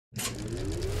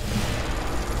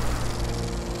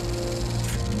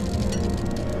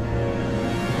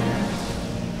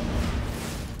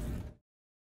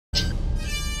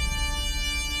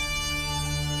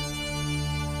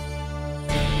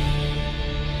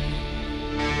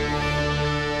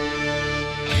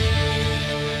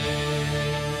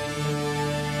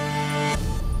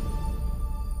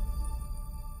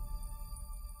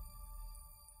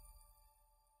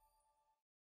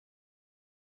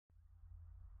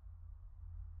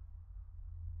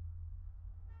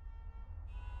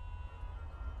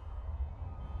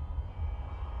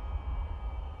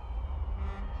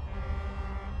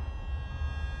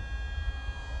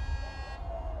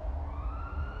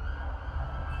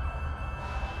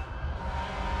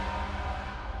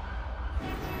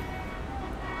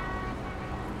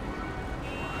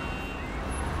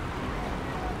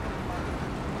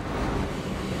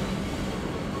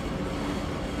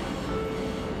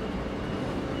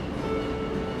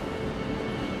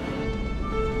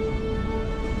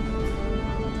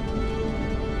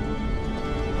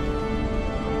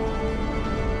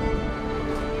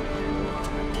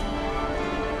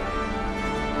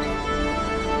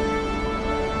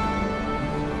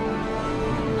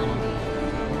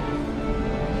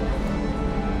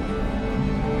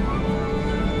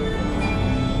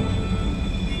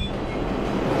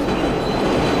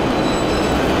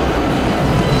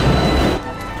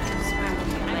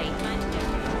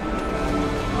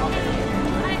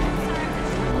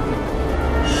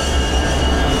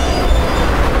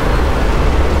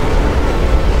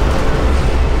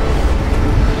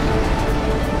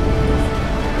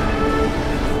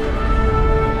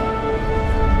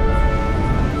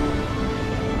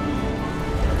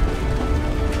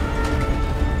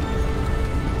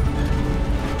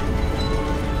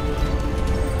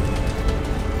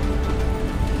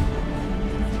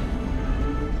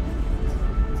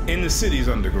In the city's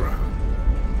underground,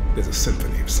 there's a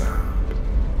symphony of sound,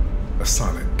 a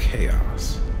sonic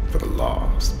chaos for the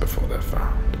lost before they're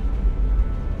found.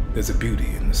 There's a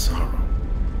beauty in the sorrow,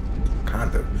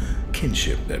 kind of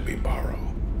kinship that we borrow,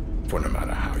 for no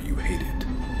matter how you hate it,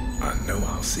 I know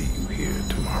I'll see you here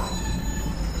tomorrow,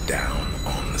 down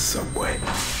on the subway.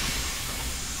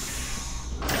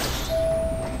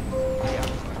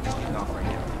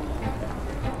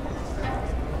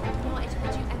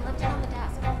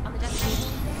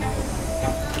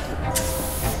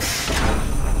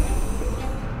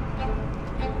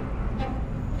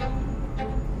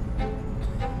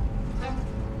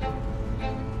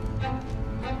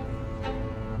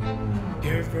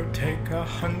 Give or take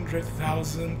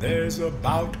 100,000, there's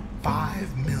about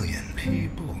 5 million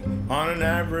people on an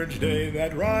average day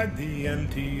that ride the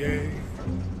MTA.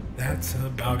 That's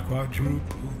about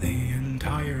quadruple the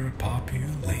entire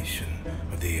population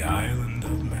of the island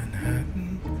of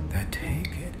Manhattan that take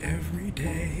it every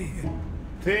day.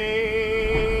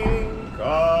 Think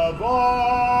of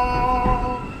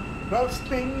all those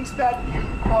things that you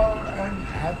are and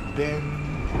have been.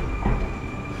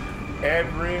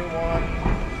 Everyone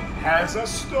has a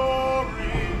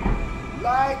story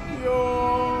like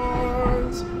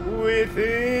yours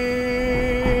within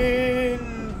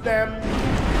them.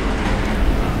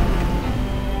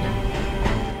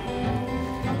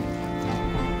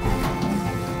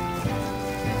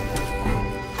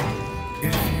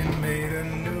 If you made a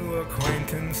new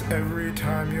acquaintance every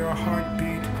time your heart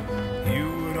beat, you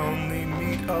would only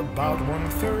meet about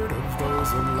 1/3 of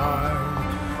those alive.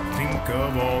 Think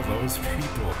of all those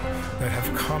people that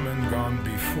have come and gone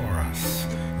before us.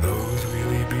 Those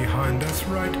really behind us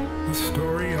write the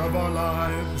story of our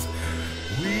lives.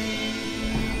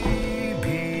 We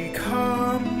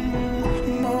become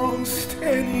most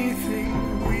anything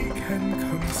we can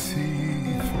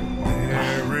conceive.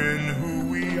 Therein who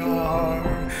we are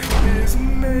is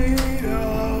made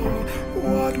of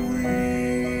what we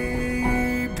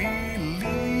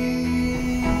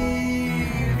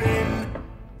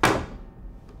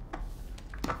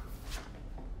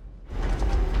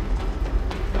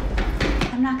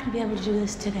be able to do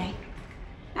this today.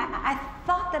 I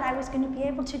thought that I was going to be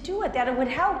able to do it, that it would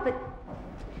help, but...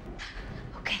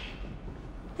 Okay.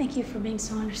 Thank you for being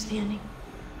so understanding.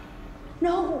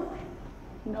 No.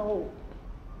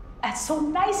 That's so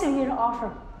nice of you to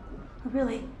offer.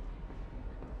 Really.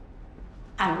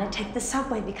 I'm going to take the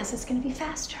subway because it's going to be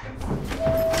faster.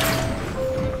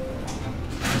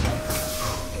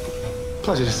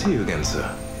 Pleasure to see you again,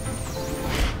 sir.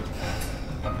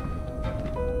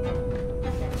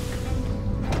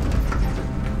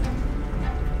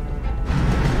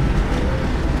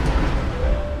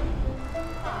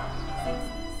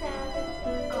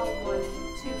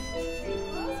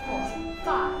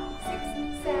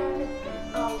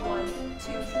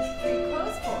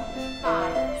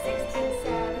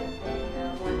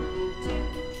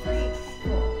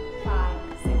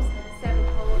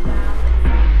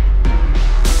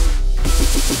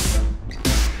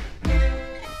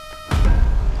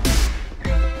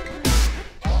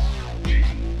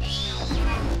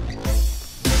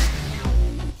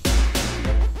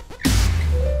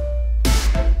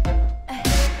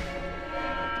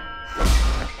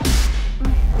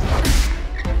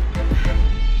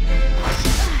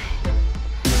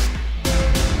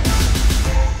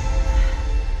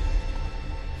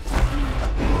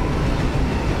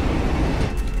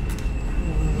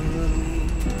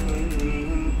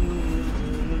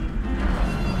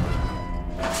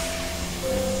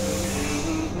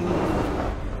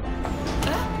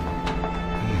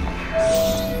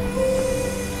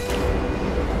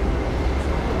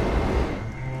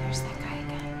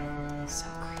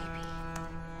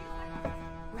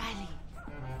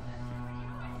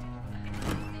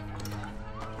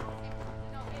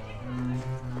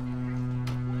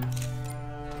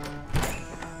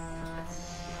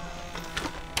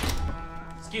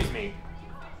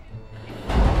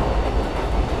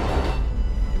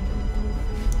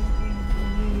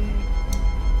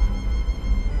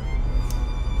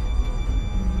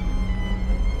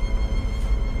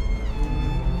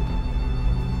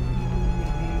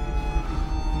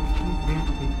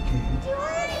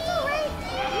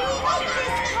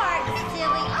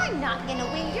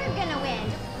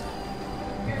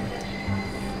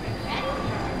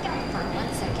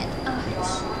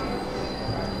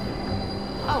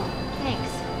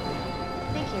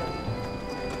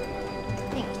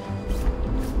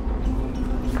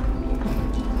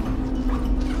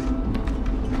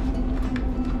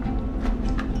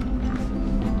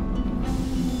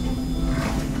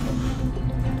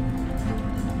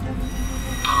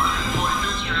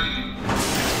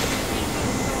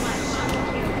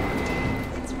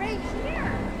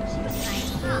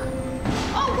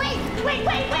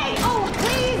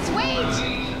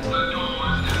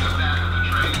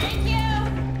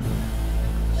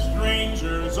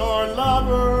 strangers or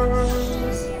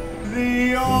lovers.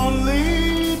 The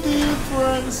only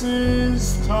difference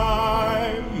is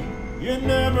time. You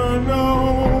never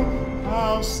know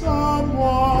how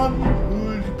someone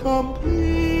would complete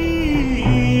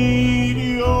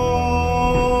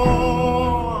your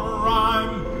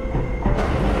rhyme.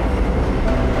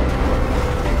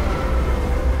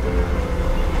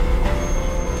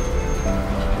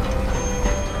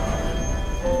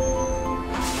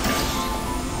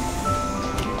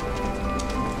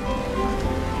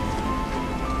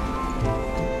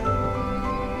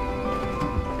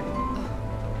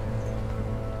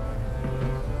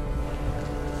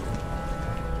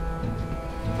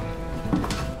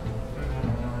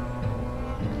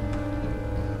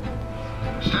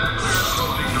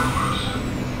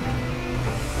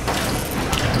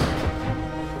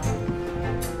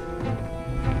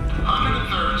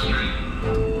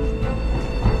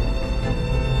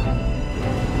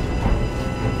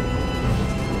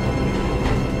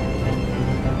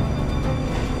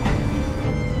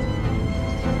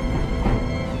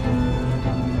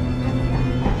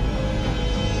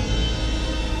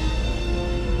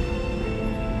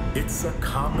 It's a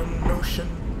common notion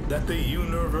that the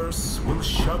universe will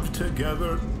shove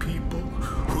together people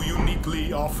who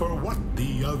uniquely offer what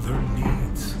the other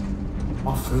needs.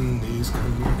 Often these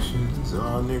connections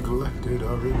are neglected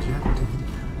or rejected,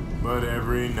 but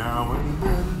every now and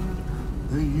then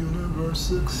the universe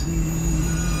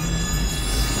succeeds.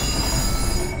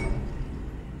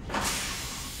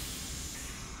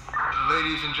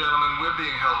 Ladies and gentlemen, we're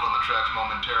being held on the tracks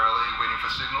momentarily, waiting for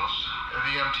signals.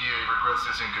 The MTA regrets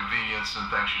this inconvenience and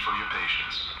thanks you for your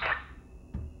patience.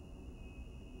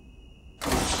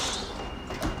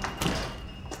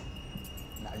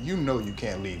 Now, you know you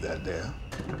can't leave that there.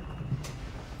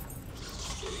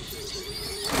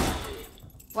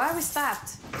 Why are we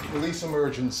stopped? Police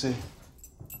emergency.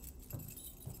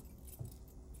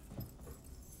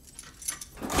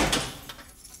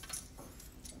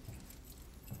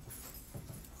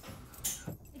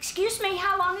 Excuse me,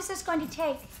 how long is this going to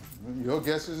take? Your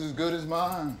guess is as good as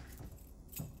mine.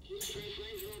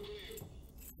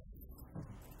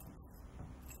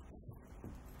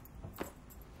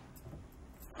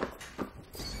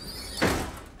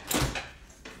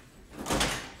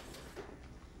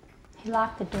 He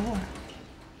locked the door.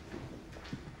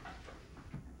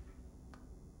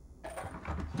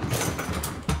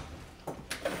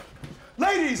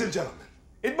 Ladies and gentlemen,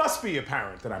 it must be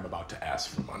apparent that I'm about to ask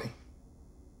for money.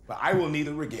 But I will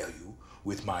neither regale you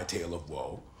with my tale of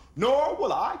woe, nor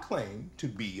will I claim to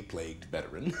be a plagued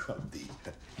veteran of the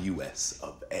US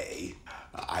of A.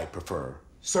 I prefer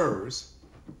sirs,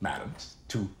 madams,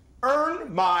 to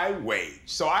earn my wage.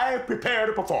 So I have prepared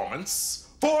a performance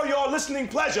for your listening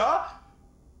pleasure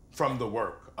from the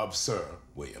work of Sir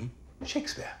William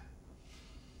Shakespeare.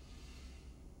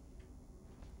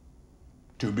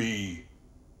 To be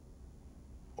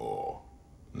or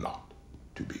not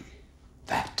to be?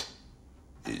 That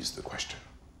is the question.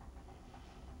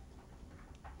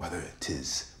 Whether it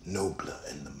is nobler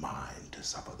in the mind to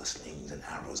suffer the slings and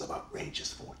arrows of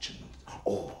outrageous fortune,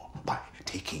 or by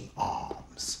taking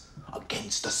arms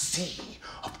against a sea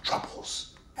of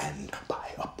troubles, and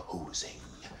by opposing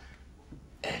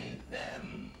end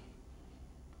them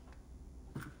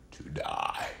to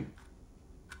die,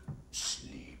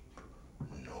 sleep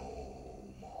no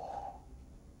more,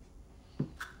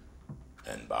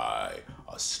 and by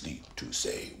asleep to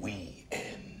say we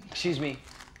end. Excuse me.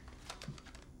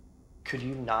 Could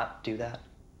you not do that?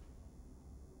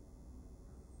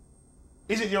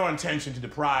 Is it your intention to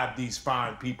deprive these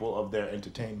fine people of their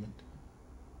entertainment?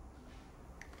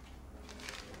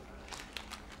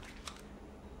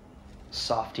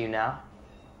 Soft you now?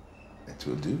 That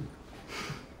will do.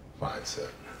 Fine, sir.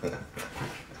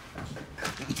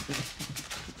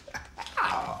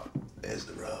 Oh, there's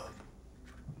the rub.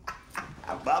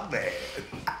 My man.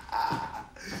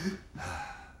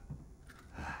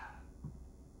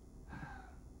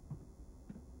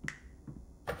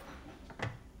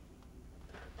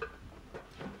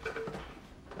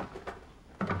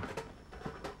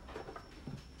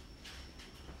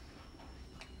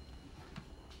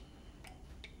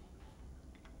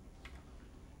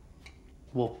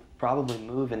 We'll probably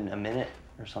move in a minute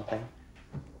or something.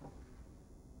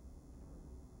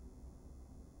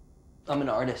 I'm an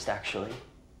artist, actually.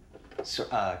 So,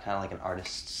 kind of like an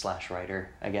artist/writer,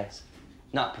 I guess.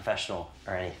 Not professional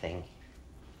or anything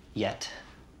yet.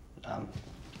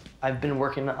 I've been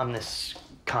working on this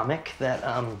comic that,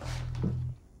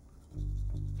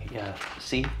 yeah,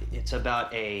 see? It's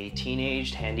about a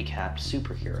teenaged handicapped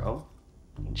superhero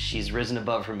she's risen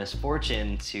above her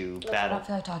misfortune to Look, battle. I don't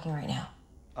feel like talking right now.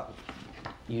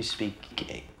 You speak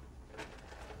gay.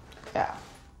 Yeah.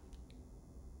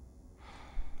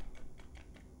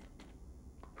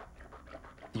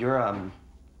 Your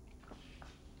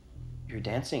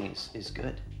dancing is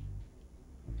good.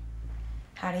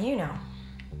 How do you know?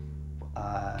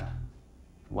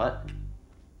 What?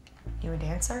 You a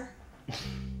dancer?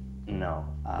 No,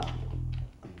 I'm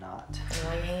not. Then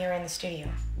why are you hanging around the studio?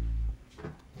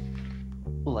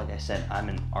 Well, like I said, I'm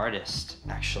an artist,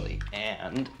 actually,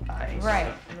 and I...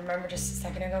 Right. Remember just a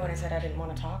second ago when I said I didn't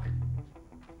want to talk?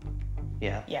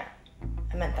 Yeah. Yeah,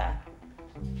 I meant that.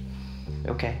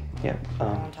 Okay, yeah. I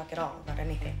don't want to talk at all about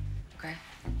anything, okay?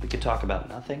 We could talk about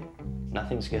nothing.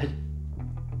 Nothing's good.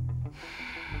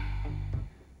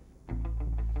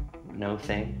 No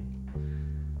thing.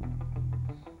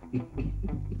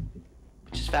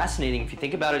 Which is fascinating if you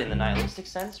think about it in the nihilistic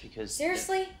sense, because...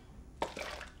 Seriously?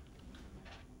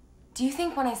 Do you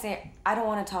think when I say I don't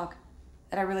want to talk,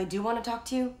 that I really do want to talk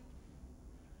to you?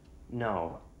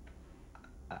 No.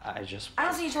 I just... I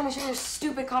don't see you trying to show your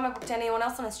stupid comic book to anyone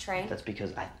else on this train. That's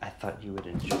because I thought you would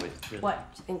enjoy it. Really.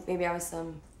 What? Do you think maybe I was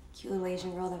some cute little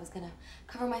Asian girl that was gonna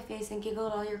cover my face and giggle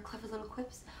at all your clever little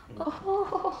quips?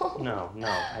 Oh. No.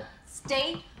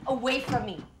 Stay away from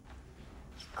me,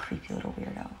 you creepy little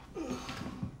weirdo.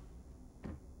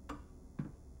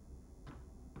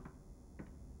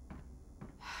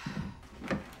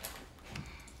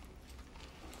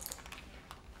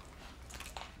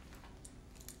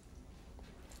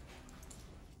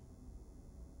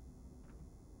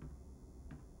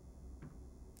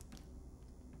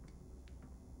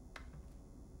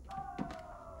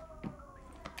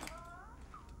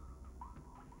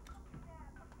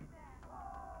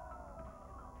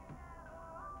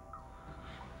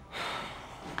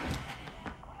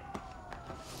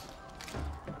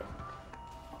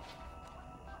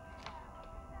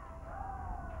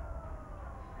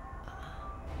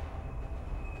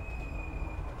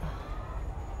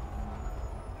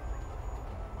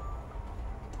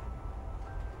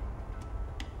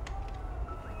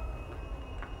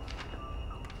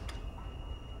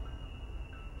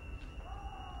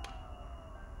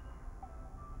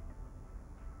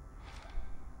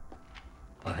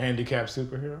 A handicapped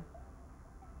superhero?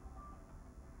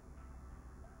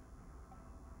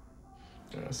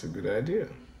 That's a good idea.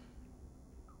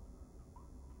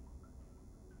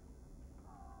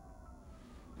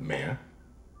 Mayor?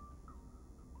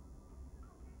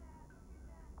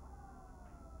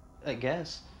 I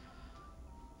guess.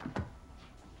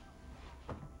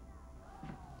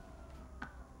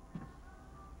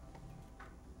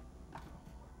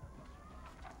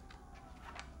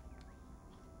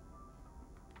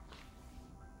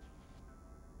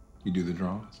 You do the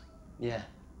drawings? Yeah.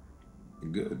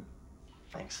 Good.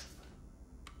 Thanks.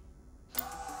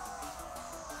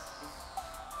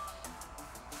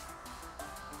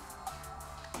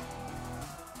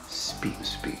 Speak the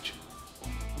speech.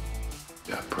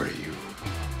 I pray you.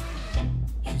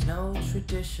 She's no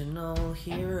traditional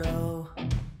hero.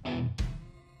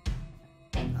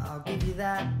 I'll give you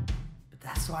that, but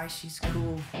that's why she's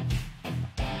cool.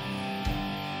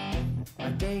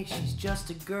 One day she's just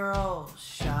a girl,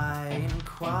 shy and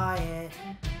quiet,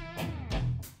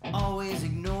 always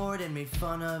ignored and made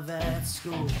fun of at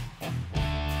school.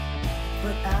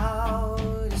 But out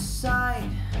of sight,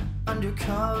 under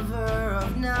cover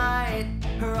of night,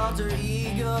 her alter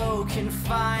ego can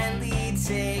finally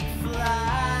take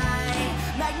flight.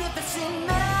 Magnificent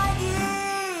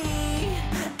Maggie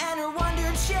and her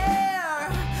wonder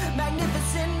chair.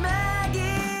 Magnificent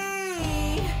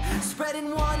Maggie,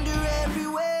 spreading wonder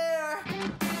everywhere.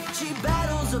 She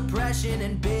battles oppression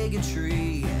and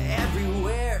bigotry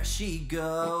everywhere she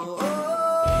goes.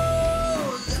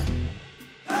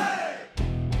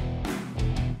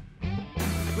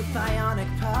 With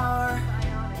bionic power,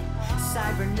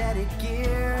 cybernetic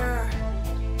gear,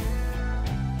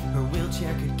 her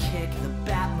wheelchair could kick the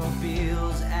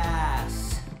Batmobile's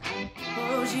ass.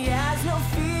 Oh, she has no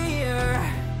fear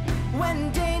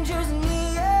when danger's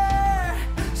near.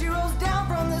 She rolls down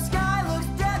from the sky, looks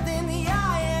death in the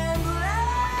eye and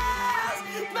blasts.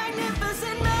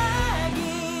 Magnificent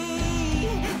Maggie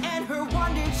and her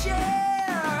wonder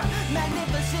chair.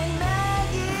 Magnificent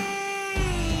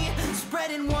Maggie,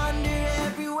 spreading wonder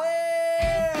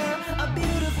everywhere. A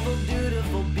beautiful,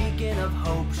 dutiful beacon of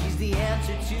hope. She's the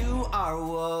answer to our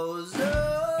woes.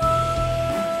 Oh.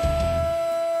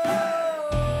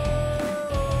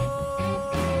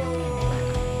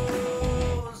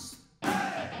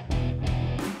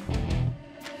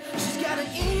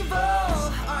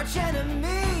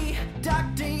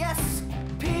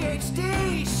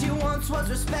 was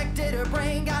respected, her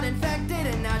brain got infected,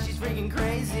 and now she's freaking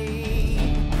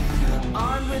crazy.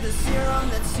 Armed with a serum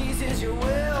that seizes your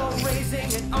will,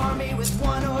 raising an army with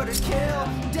one order: kill.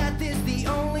 Death is the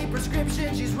only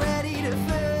prescription she's ready to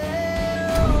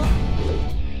fill.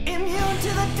 Immune to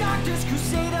the doctor's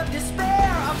crusade of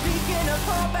despair, a beacon of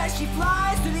hope as she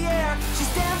flies through the air. She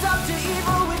stands up to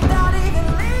evil without even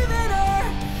leaving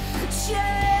her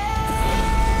chair.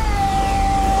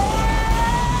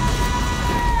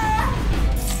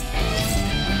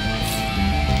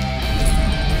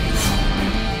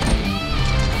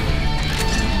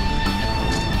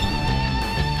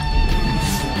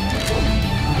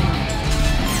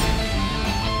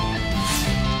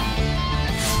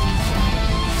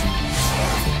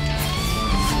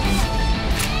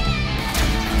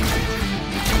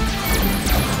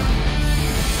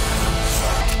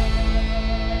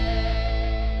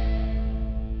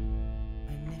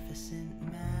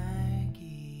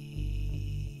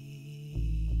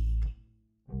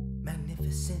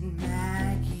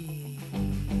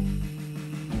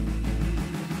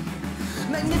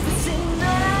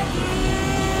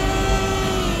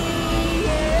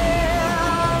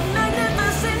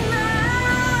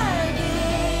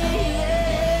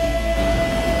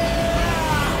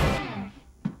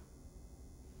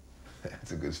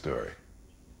 That's a good story.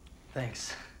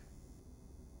 Thanks.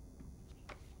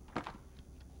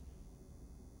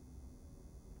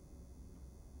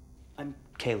 I'm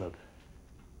Caleb.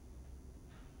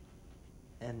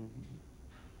 And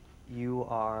you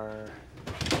are...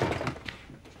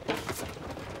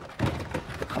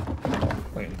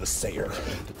 I am the sayer,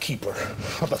 the keeper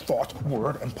of the thought,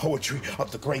 word, and poetry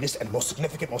of the greatest and most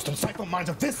significant, most insightful minds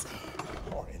of this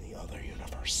or any other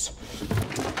universe.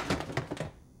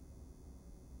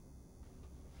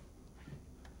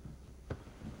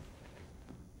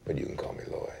 But you can call me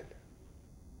Lloyd.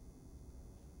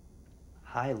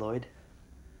 Hi, Lloyd.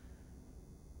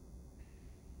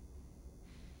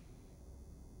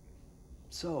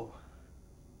 So,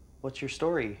 what's your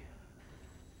story?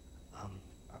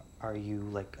 Are you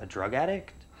like a drug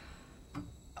addict?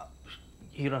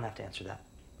 You don't have to answer that.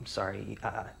 I'm sorry.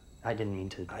 I didn't mean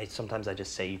to. Sometimes I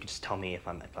just say you could just tell me if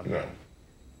I'm No.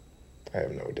 I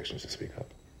have no addictions to speak of.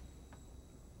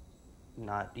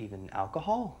 Not even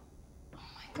alcohol? Oh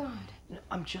my God.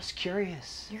 I'm just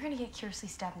curious. You're gonna get curiously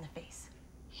stabbed in the face.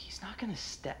 He's not gonna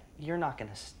stab. You're not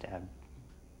gonna stab.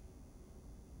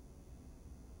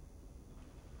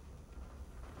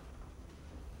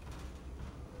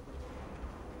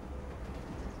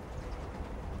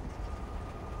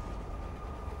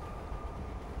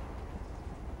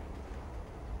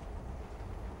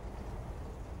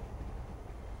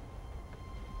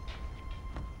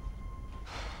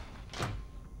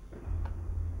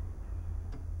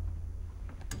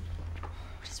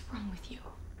 Wrong with you?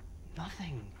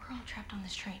 Nothing. We're all trapped on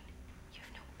this train. You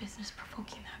have no business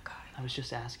provoking that guy. I was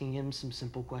just asking him some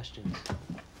simple questions.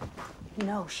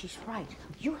 No, she's right.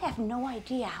 You have no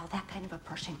idea how that kind of a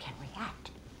person can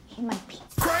react. He might be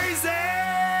crazy!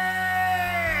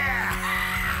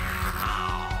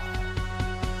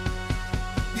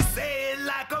 You say it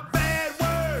like a bad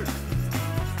word.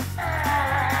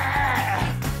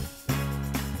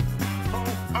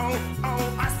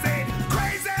 Oh, I said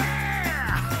crazy!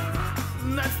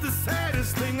 That's the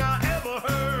saddest thing I ever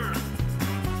heard.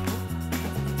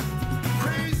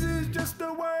 Crazy is just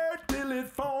a word till it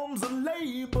forms a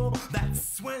label.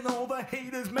 That's when all the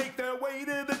haters make their way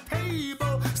to the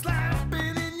table,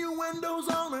 slapping innuendos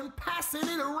on and passing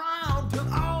it around till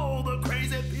all the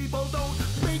crazy people don't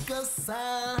make a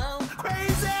sound.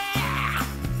 Crazy!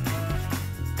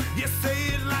 You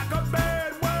say it like a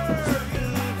bad word.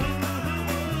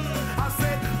 I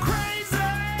said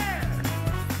crazy!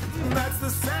 That's the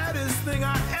saddest thing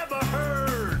I ever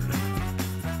heard.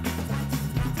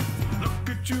 Look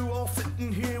at you all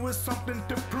sitting here with something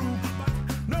to prove, but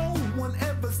no one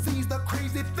ever sees the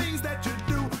crazy things that you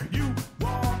do. You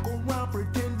walk around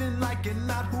pretending like you're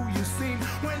not who you seem,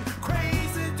 when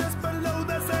crazy just below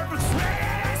the surface.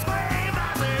 Scream,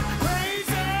 I said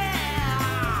crazy.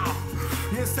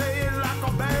 You say it like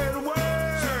a bad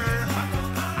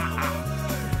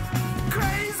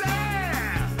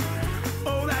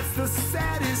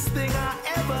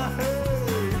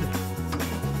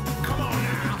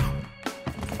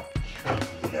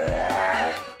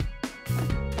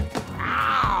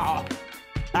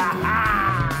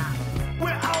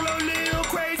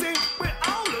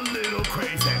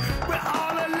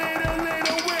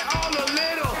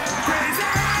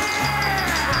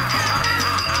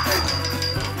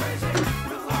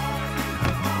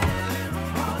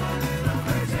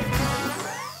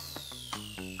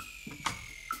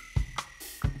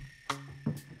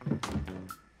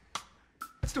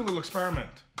experiment.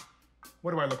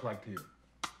 What do I look like to you?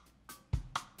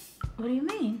 What do you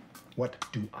mean? What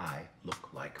do I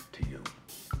look like to you?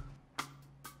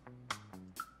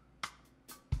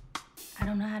 I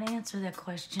don't know how to answer that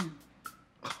question.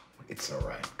 It's all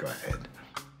right. Go ahead.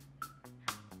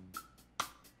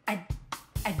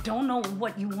 I don't know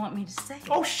what you want me to say.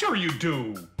 Oh, sure you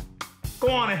do. Go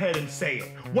on ahead and say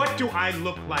it. What do I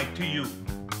look like to you?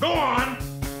 Go on.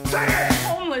 Say it!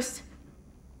 Homeless.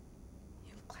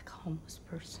 You look like a homeless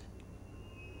person.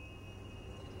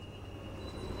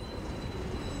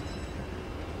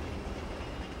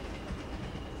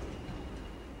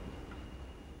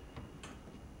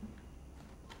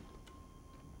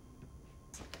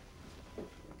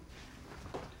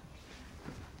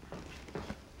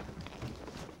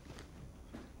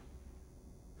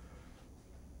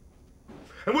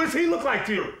 And what does he look like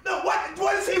to you? No, what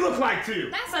does he look like to you?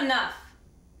 That's enough.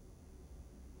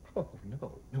 Oh,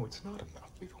 no, it's not enough.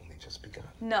 We've only just begun.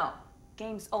 No,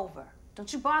 game's over.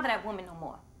 Don't you bother that woman no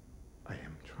more. I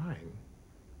am trying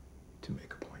to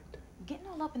make a point. Getting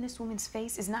all up in this woman's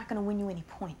face is not gonna win you any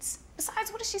points.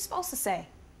 Besides, what is she supposed to say?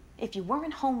 If you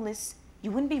weren't homeless,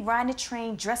 you wouldn't be riding a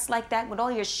train dressed like that with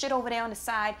all your shit over there on the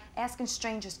side, asking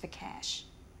strangers for cash.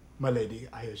 My lady,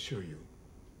 I assure you,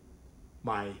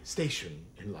 my station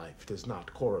in life does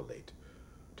not correlate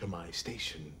to my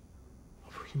station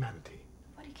of humanity.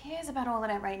 Nobody cares about all of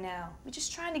that right now. We're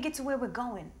just trying to get to where we're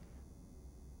going.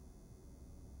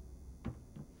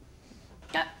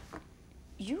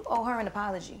 You owe her an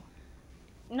apology.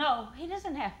 No, he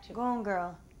doesn't have to. Go on,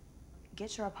 girl.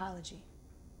 Get your apology.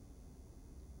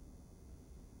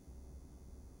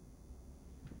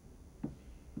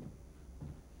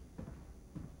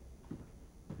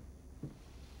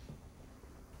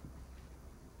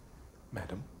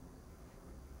 Madam,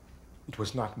 it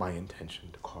was not my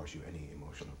intention to cause you any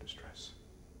emotional distress.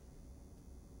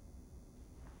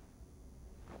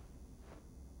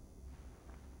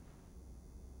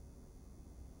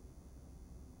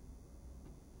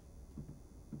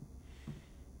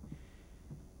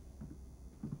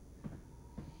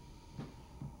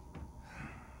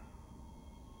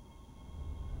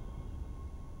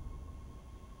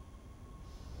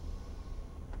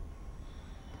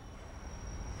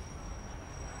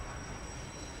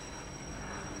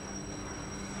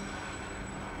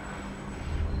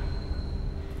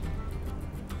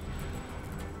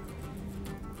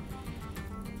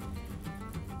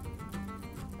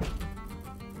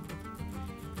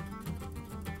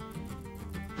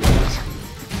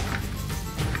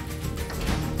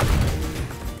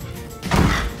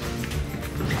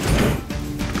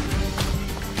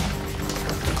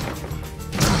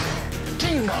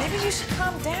 Maybe you should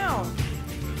calm down.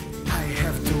 I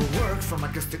have to work for my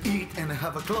kids to eat and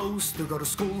have a clothes to go to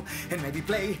school and maybe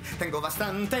play. Tengo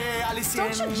bastante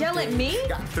aliciente. Don't you yell at me.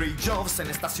 Got 3 jobs en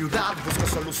esta ciudad. Busco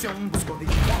solución, busco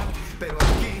dignidad. Pero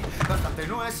aquí bastante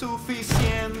no es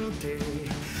suficiente.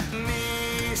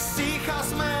 Mis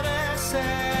hijas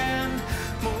merecen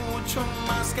mucho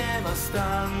más que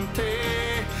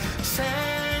bastante.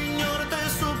 Señor, te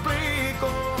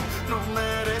suplico, no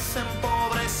merecen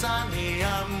pobreza ni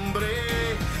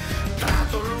hambre.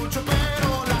 Trato, lucho,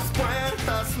 pero las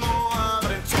puertas no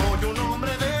abren. Soy un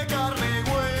hombre de carne y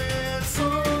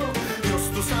hueso. Dios,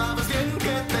 tú sabes bien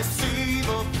que te he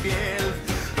sido fiel.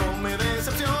 No me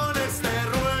decepciones, te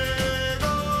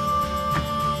ruego.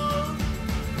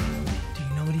 Do you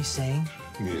know what he's saying?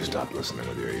 You need to stop listening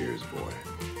with your ears, boy.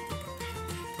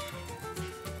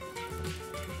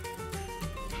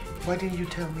 Why didn't you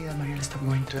tell me that Mariela stopped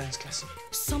going to dance class?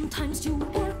 Sometimes you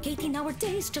work 18-hour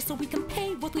days just so we can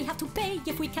pay what we have to pay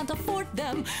if we can't afford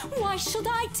them. Why should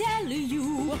I tell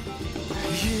you?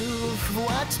 You've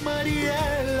watched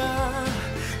Mariela.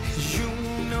 You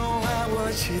know how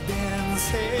well she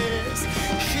dances.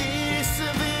 She's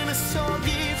been so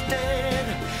gifted.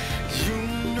 You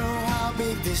know how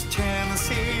big this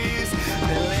chance is.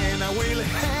 Elena will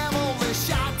have all the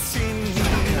shots she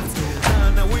needs.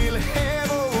 Anna will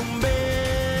have a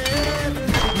bed.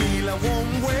 Mila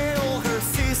won't wear all her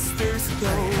sisters'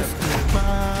 clothes.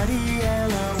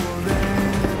 Mariela will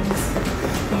dance.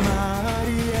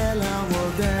 Mariela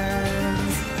will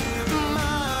dance.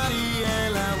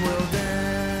 Mariela will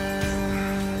dance.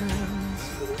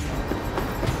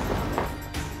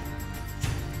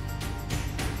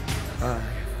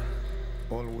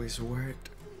 I've always worked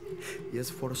y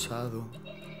esforzado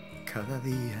cada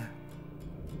día.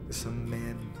 Cause a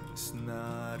man is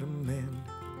not a man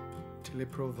till he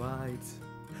provides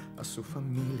a su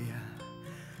familia.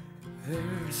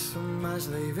 There's so much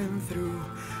they've been through.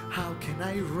 How can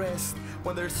I rest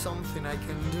when there's something I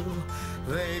can do?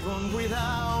 They've gone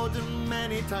without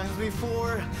many times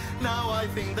before. Now I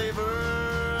think they've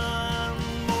earned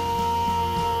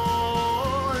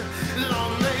more.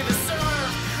 Long they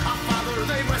deserve a father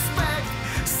they respect,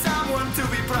 someone to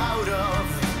be proud of.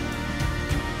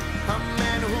 A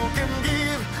man who can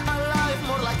give a life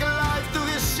more like a life to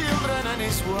his children and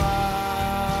his wife.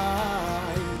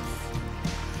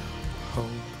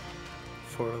 Hope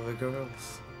for the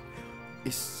girls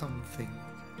is something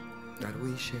that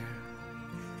we share,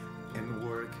 and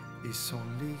work is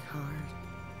only hard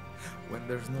when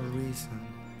there's no reason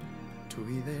to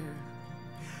be there.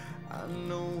 I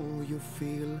know you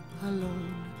feel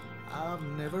alone.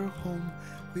 I'm never home.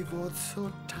 We both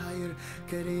so tired.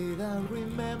 Querida,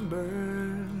 remember,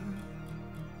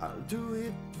 I'll do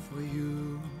it for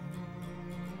you.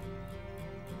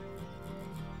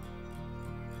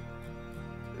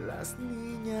 Las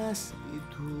niñas y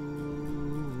tú.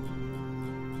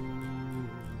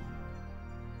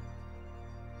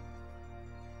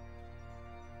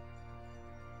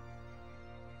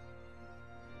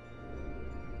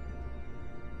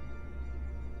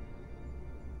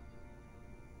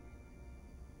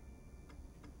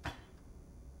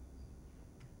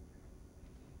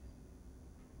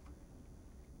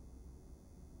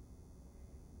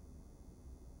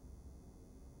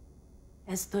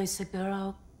 Estoy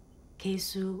seguro que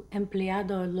su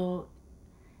empleado lo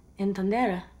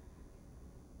entenderá.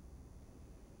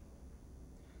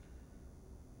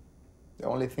 The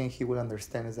only thing he will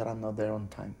understand is that I'm not there on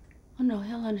time. Oh, no,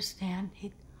 he'll understand.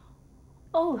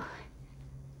 Oh,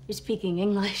 you're speaking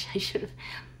English. I should have.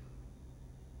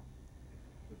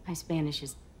 My Spanish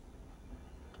is.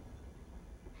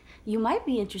 You might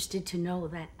be interested to know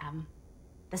that,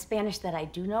 the Spanish that I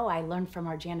do know, I learned from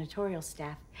our janitorial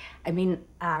staff. I mean,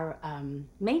 our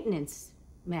maintenance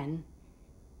men.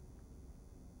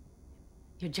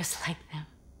 You're just like them.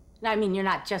 I mean, you're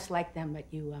not just like them, but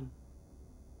you,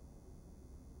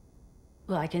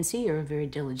 well, I can see you're a very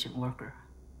diligent worker.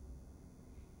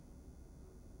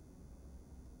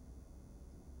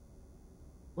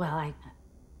 Well, I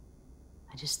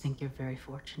just think you're very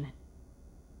fortunate.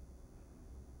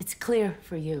 It's clear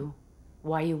for you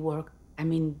why you work. I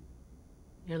mean,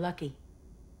 you're lucky.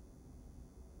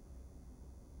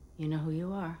 You know who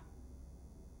you are.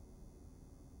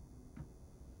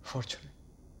 Fortunate.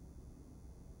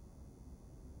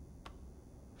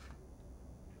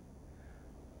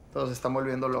 Todos están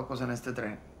volviendo locos en este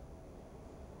tren.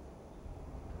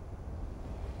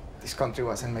 This country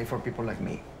wasn't made for people like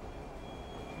me.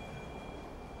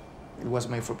 It was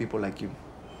made for people like you.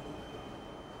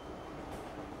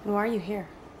 Why are you here?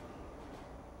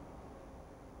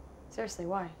 Seriously,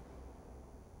 why?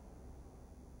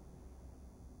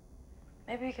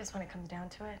 Maybe because when it comes down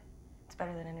to it, it's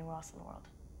better than anywhere else in the world.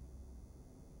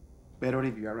 Better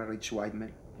if you are a rich white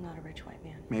man. I'm not a rich white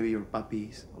man. Maybe your puppy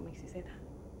is. What makes you say that?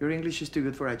 Your English is too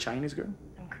good for a Chinese girl.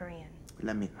 I'm Korean.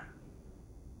 La misma.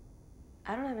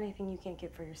 I don't have anything you can't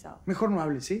get for yourself. Mejor no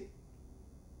hables, ¿sí?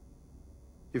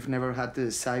 You've never had to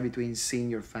decide between seeing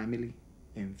your family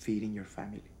and feeding your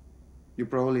family. You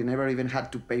probably never even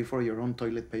had to pay for your own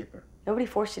toilet paper. Nobody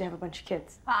forced you to have a bunch of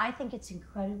kids. I think it's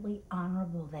incredibly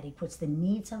honorable that he puts the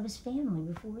needs of his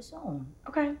family before his own.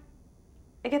 Okay,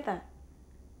 I get that.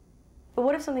 But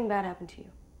what if something bad happened to you?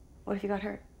 What if you got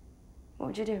hurt? What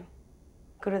would you do?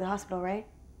 Go to the hospital, right?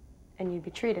 And you'd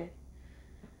be treated.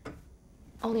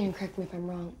 Only, and correct me if I'm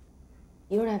wrong,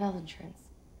 you don't have health insurance,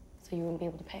 so you wouldn't be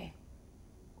able to pay.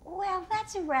 Well,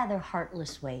 that's a rather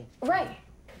heartless way of... Right.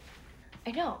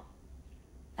 I know.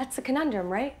 That's the conundrum,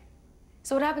 right?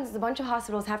 So what happens is a bunch of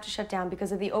hospitals have to shut down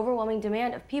because of the overwhelming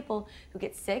demand of people who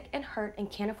get sick and hurt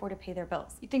and can't afford to pay their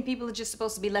bills. You think people are just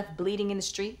supposed to be left bleeding in the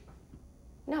street?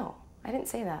 No, I didn't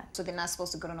say that. So they're not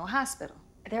supposed to go to no hospital?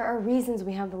 There are reasons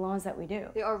we have the laws that we do.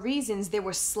 There are reasons they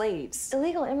were slaves.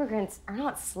 Illegal immigrants are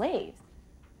not slaves.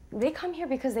 They come here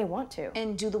because they want to.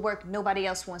 And do the work nobody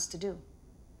else wants to do.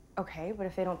 Okay, but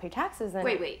if they don't pay taxes, then...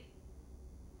 Wait.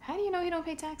 How do you know you don't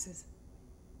pay taxes?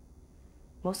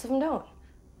 Most of them don't.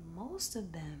 Most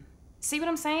of them. See what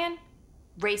I'm saying?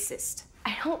 Racist.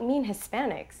 I don't mean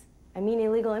Hispanics. I mean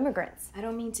illegal immigrants. I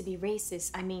don't mean to be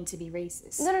racist. I mean to be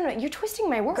racist. No. You're twisting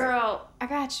my words. Girl, I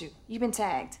got you. You've been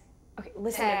tagged. Okay,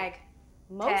 listen. Tag.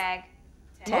 Tag.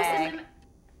 Tag.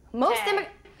 Most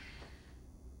immigrants...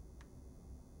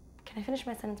 Can I finish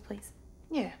my sentence, please?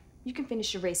 Yeah, you can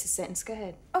finish your racist sentence. Go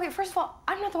ahead. Okay, first of all,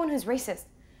 I'm not the one who's racist.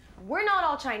 We're not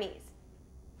all Chinese.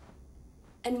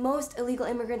 And most illegal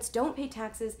immigrants don't pay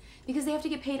taxes because they have to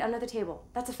get paid under the table.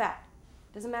 That's a fact.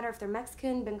 Doesn't matter if they're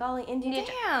Mexican, Bengali, Indian...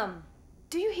 Damn!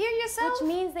 Do you hear yourself? Which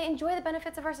means they enjoy the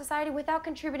benefits of our society without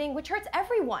contributing, which hurts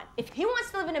everyone. If he wants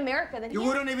to live in America, then you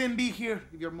wouldn't even be here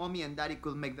if your mommy and daddy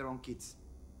could make their own kids.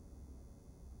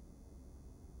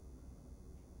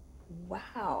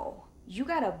 Wow. You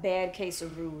got a bad case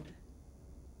of rude.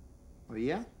 Oh,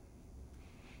 yeah?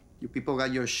 You people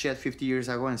got your shit 50 years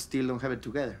ago and still don't have it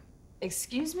together.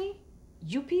 Excuse me?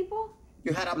 You people?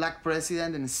 You had a black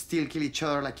president and still kill each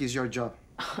other like it's your job.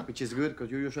 Which is good, because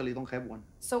you usually don't have one.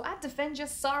 So I defend your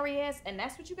sorry ass, and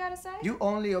that's what you gotta say? You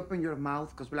only open your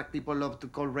mouth because black people love to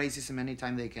call racism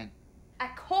anytime they can. I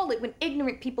call it when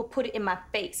ignorant people put it in my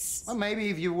face. Well,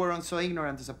 maybe if you weren't so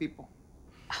ignorant as a people.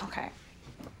 Okay.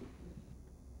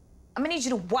 I'm gonna need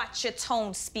you to watch your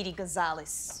tone, Speedy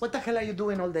Gonzalez. What the hell are you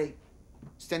doing all day?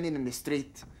 Standing in the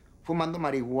street, fumando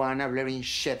marihuana, blaring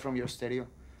shit from your stereo.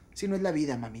 Si no es la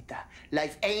vida, mamita.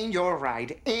 Life ain't your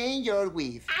ride, ain't your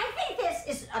weave. I think this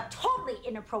is a totally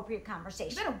inappropriate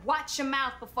conversation. You better watch your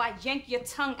mouth before I yank your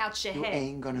tongue out your You head.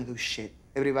 ain't gonna do shit.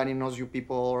 Everybody knows you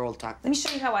people oral talk. Let me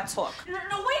show you how I talk. No,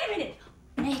 wait a minute.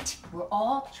 Nate, we're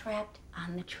all trapped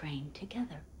on the train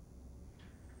together.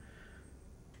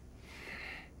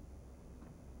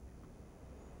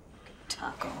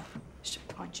 Taco. Should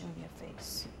punch you in your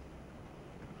face.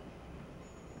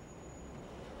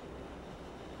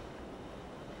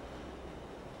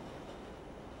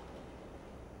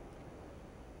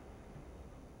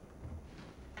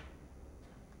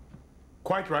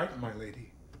 Quite right, my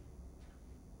lady.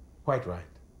 Quite right.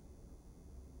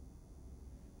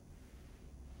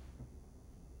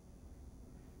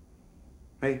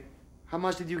 Hey, how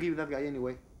much did you give that guy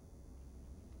anyway?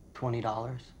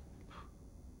 $20.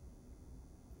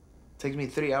 Takes me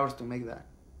 3 hours to make that.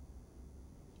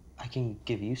 I can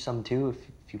give you some too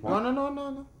if you want.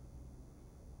 No.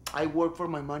 I work for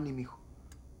my money, mijo.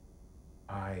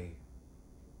 I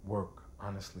work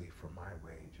honestly for my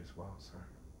wage as well, sir.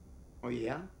 Oh,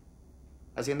 yeah?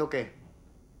 ¿Haciendo qué?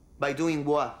 By doing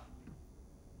what?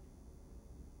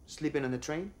 Sleeping on the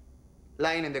train?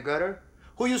 Lying in the gutter?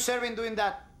 Who you serving doing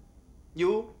that?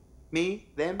 You? Me?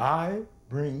 Them? I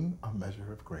bring a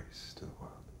measure of grace to the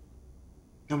world.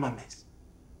 No mames.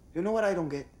 You know what I don't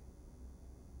get?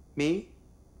 Me?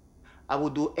 I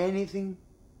would do anything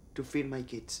to feed my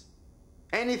kids.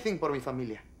 Anything por mi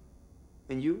familia.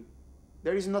 And you?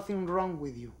 There is nothing wrong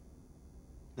with you.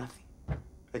 Nothing.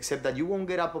 Except that you won't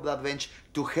get up off that bench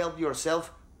to help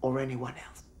yourself or anyone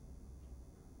else.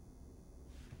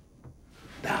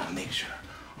 Thou nature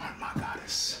art my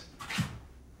goddess.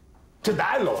 To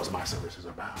thy laws my services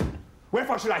are bound.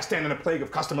 Wherefore should I stand in a plague of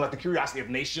custom and let the curiosity of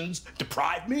nations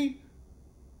deprive me?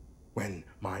 When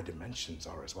my dimensions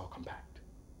are as well compact,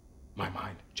 my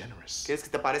mind generous. ¿Quieres que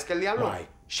te parezca el diablo? My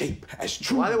shape as Te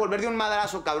true. voy a devolver de un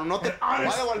madrazo, cabrón. No te voy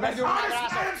a devolver de un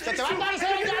madrazo. Se te va a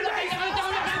parecer el diablo.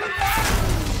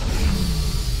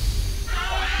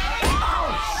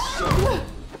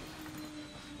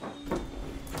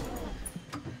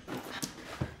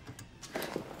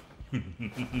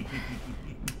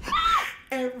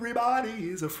 Everybody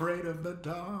is afraid of the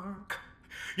dark.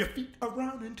 Your feet are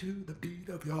running to the beat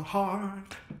of your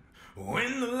heart.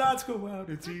 When the lights go out,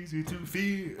 it's easy to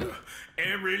feel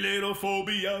every little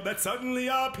phobia that suddenly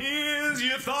appears.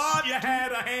 You thought you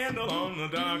had a handle on the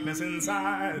darkness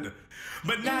inside,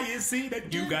 but now you see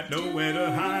that you got nowhere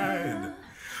to hide.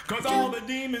 'Cause all the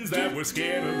demons that were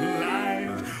scared of the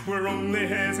light were only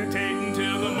hesitating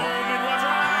till the moment was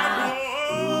right.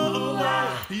 Whoa,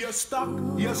 you're stuck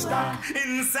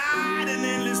inside an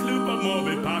endless loop of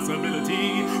morbid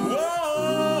possibility.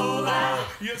 Whoa,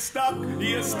 you're stuck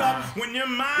when your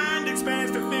mind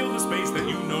expands to fill the space that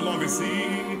you no longer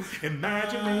see.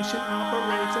 Imagination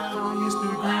operates at highest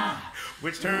degree,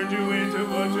 which turns you into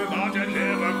what you thought you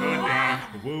never could be.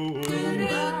 Whoa.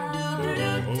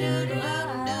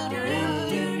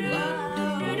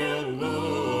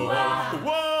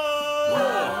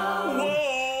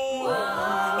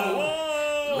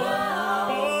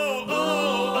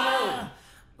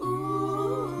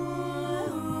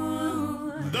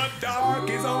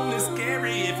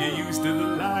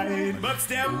 But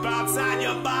step outside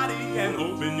your body and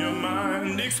open your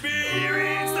mind.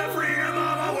 Experience the freedom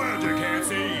of a world you can't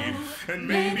see. And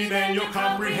maybe then you'll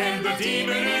comprehend the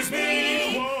demon is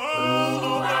me.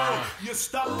 Whoa, you're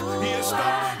stuck if you keep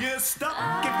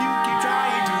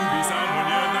trying to be someone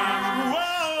you're not.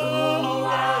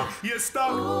 Whoa, you're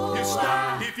stuck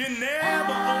if you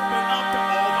never open up to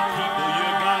all the people you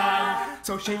got.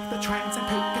 So shake the trance and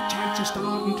take a chance, you're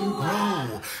starting to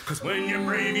grow. 'Cause when you're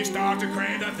brave, you start to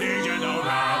crave the things you don't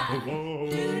have.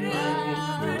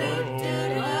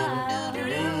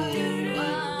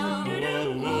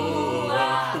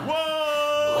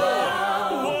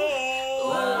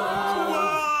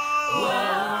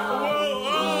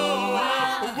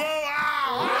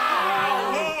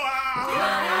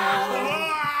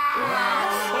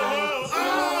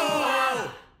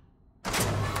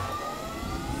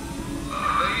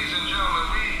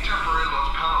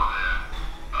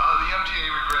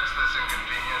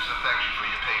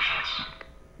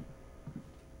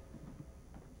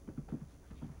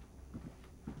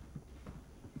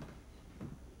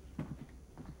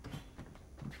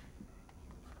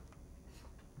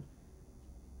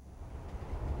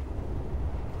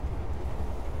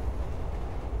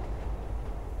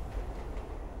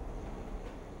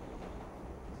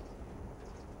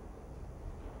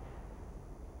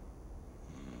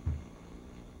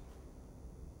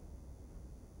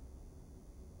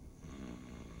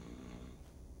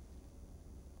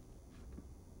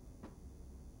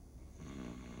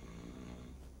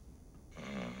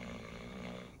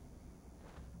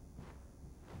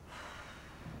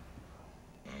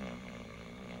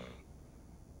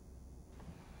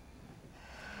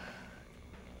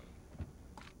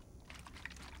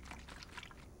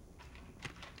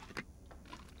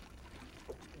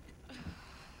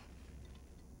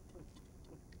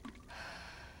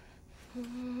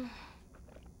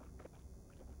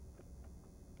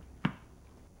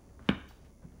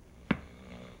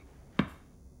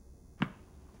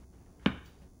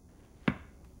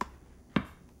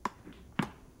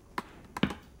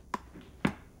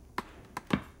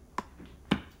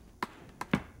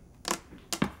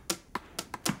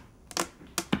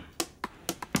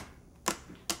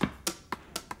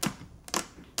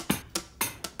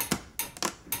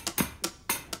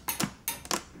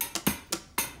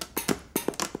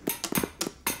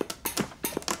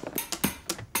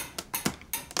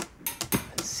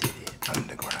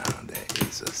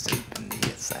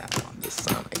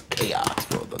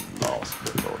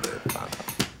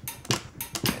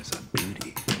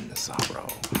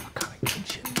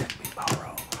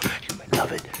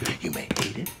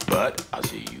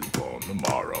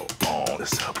 the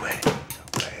subway.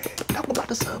 Talk about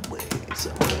the subway.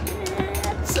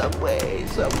 Subway.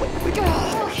 We go.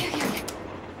 Okay.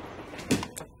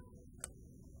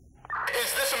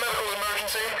 Is this a medical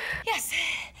emergency? Yes.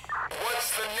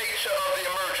 What's the nature of the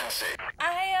emergency?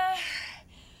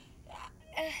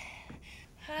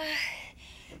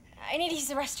 I need to use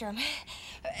the restroom.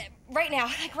 Right now,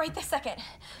 like right this second.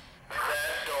 That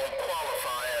don't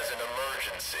qualify as an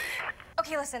emergency.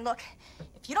 Okay, listen, look.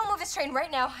 If you don't move this train right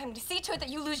now, I'm going to see to it that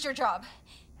you lose your job.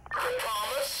 You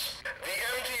promise? The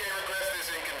MTA regrets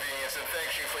this inconvenience and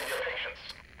thanks you for your patience.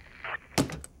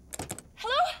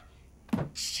 Hello?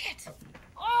 Shit.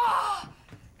 Oh!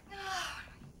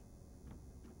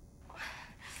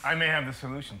 I may have the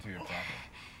solution to your problem.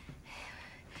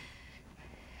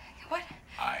 What?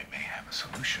 I may have a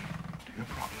solution to your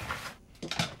problem.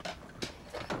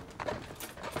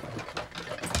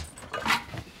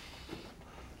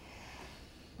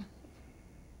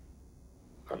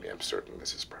 I mean, I'm certain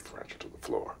this is preferential to the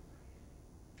floor.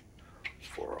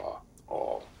 For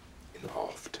all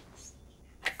involved.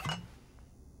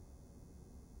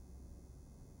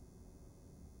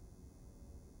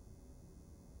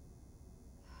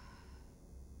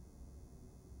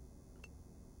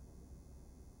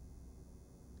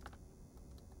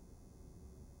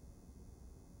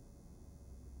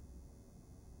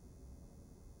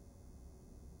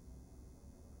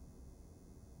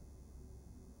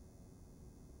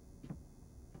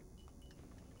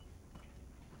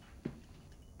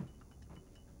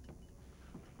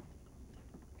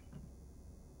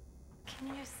 Can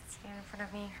you just stand in front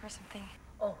of me or something?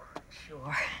 Oh,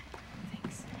 sure.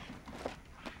 Thanks.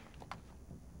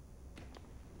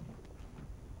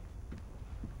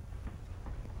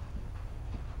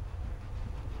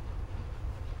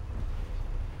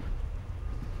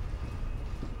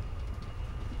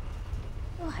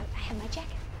 Oh, I have my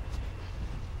jacket.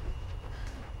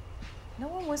 No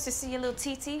one wants to see your little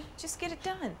TT. Just get it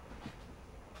done.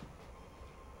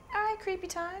 All right, creepy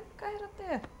time. Go ahead up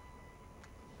there.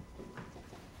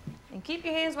 And keep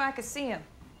your hands where I can see them.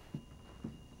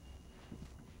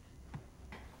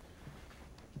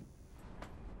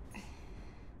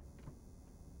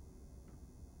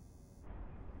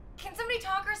 Can somebody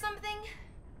talk or something?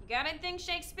 You got anything,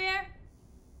 Shakespeare?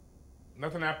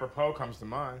 Nothing apropos comes to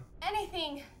mind.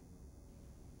 Anything.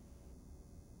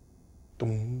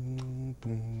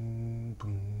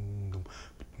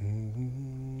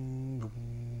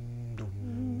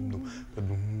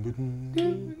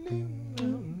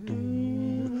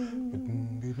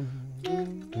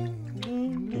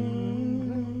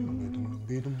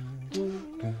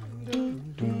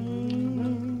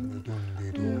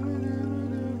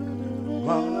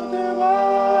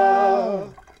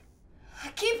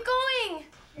 Keep going.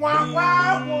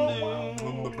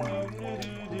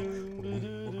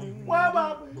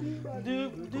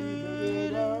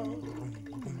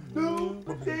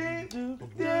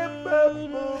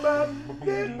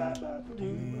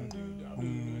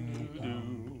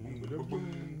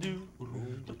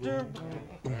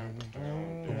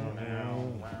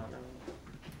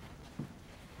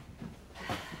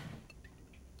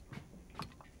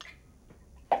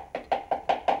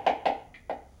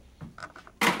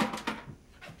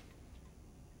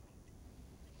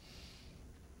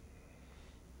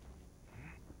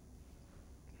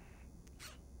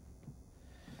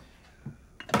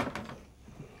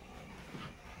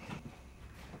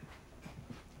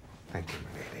 Thank you,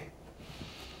 my lady.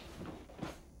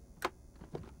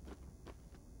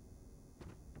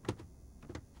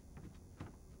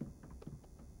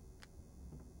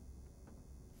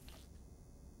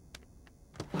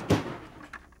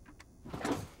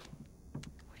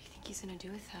 What do you think he's gonna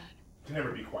do with that? To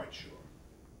never be quite sure.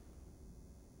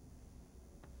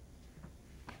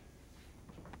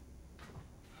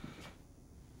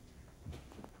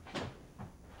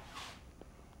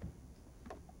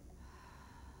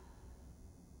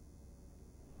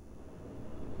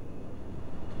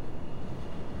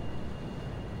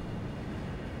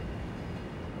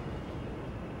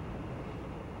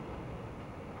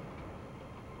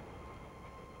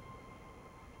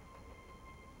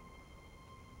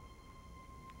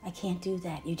 I can't do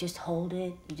that. You just hold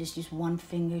it. You just use one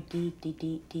finger deep.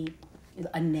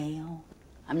 A nail.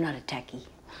 I'm not a techie.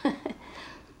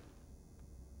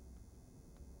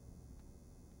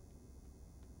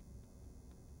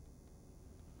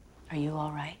 Are you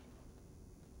all right?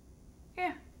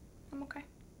 Yeah, I'm okay.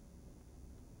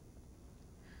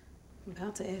 I'm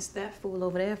about to ask that fool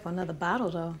over there for another bottle,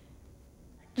 though.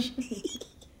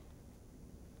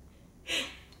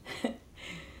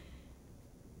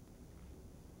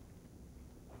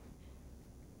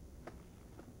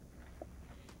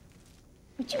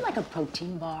 Would you like a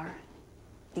protein bar?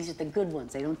 These are the good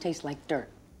ones. They don't taste like dirt.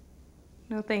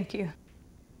 No, thank you.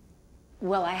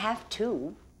 Well, I have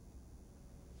two.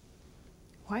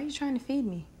 Why are you trying to feed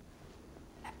me?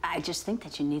 I just think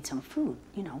that you need some food,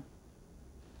 you know.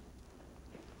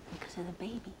 Because of the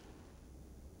baby.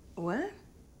 What?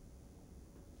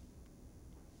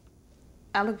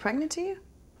 I look pregnant to you?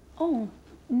 Oh,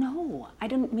 no. I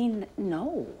didn't mean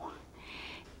no.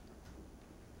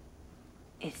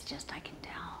 It's just I can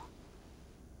tell.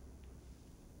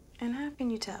 And how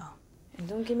can you tell? And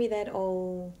don't give me that,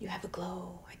 oh, you have a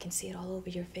glow, I can see it all over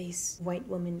your face, white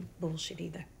woman bullshit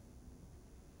either.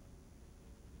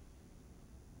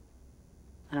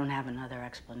 I don't have another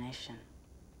explanation.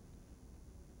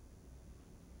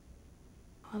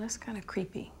 Well, that's kind of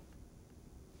creepy.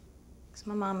 Because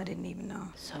my mama didn't even know.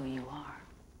 So you are.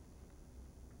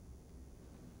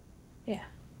 Yeah.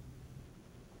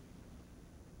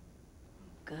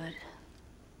 Good.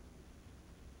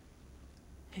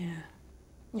 Yeah.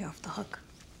 You're off the hook.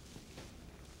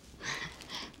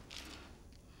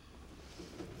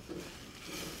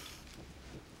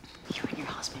 You and your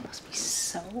husband must be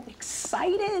so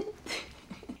excited.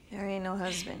 There ain't no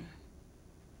husband.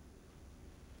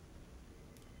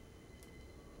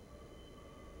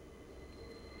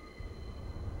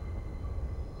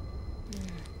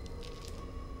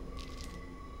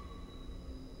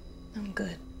 I'm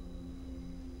good.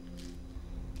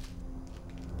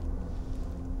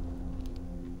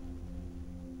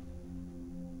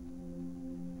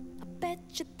 I bet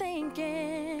you're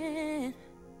thinking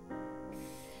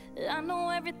I know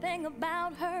everything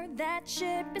about her, that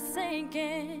ship is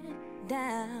sinking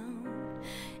down.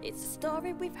 It's a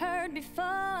story we've heard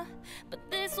before, but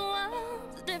this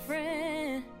one's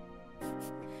different.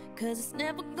 'Cause it's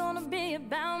never gonna be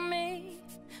about me.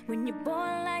 When you're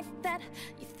born like that,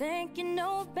 you think you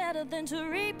know better than to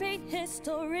repeat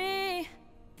history.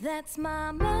 That's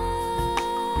my mother's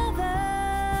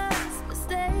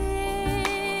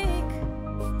mistake.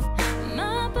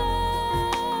 My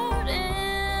burden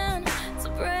to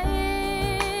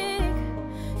break.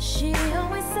 She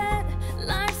always said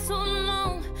life's too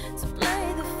long to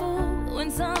play the fool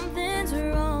when something's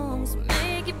wrong. So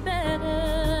make it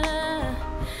better.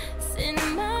 It's in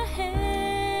my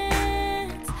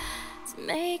hands to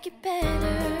make it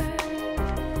better.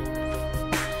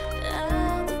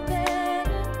 I'll do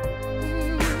better.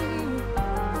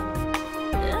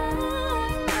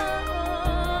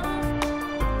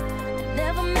 I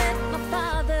never met my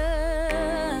father,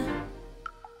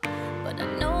 but I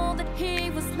know that he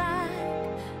was like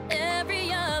every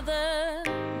other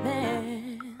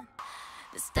man.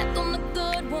 They stepped on the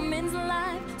good woman's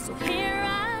life, so here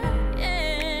I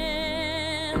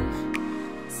am,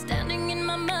 standing in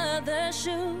my mother's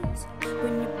shoes.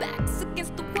 When your back's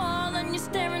against the wall and you're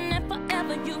staring at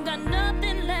forever, you got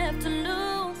nothing left to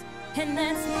lose. And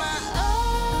that's my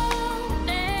own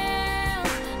damn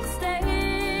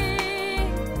mistake.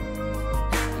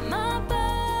 My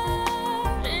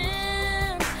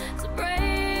burden to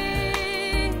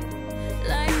break.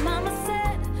 Like mama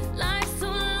said, life's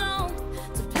too long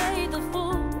to play the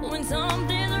fool when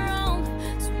something's wrong.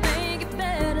 So make it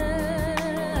better.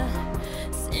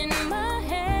 It's in my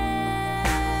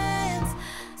hands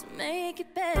to make it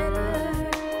better.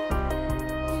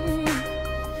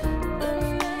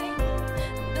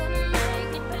 Gonna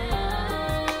make it better.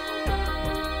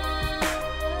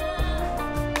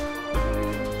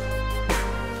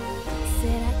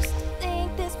 Said I used to think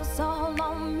this was all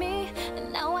on me, and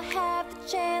now I have the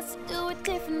chance to do it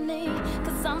differently.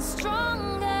 'Cause I'm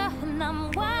stronger and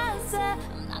I'm wiser.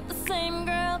 I'm not the same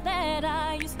girl that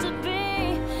I used to be.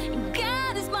 And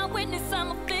God is my witness,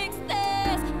 I'ma fix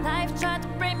this. Life tried to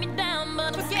break me down,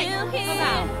 but I'm still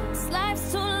here. This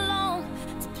life's too long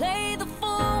to play the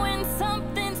fool when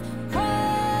something's wrong.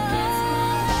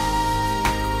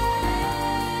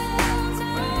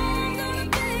 I'm gonna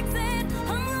fix it.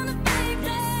 I'm gonna fix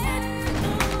it.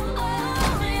 Oh,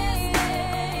 yeah.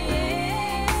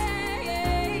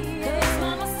 'Cause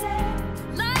mama said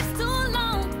life's too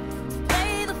long to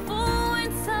play the fool when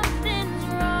something's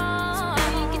wrong.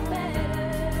 So make it better.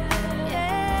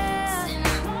 Yeah. It's in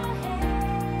my head.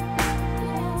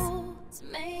 To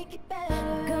make it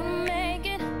better.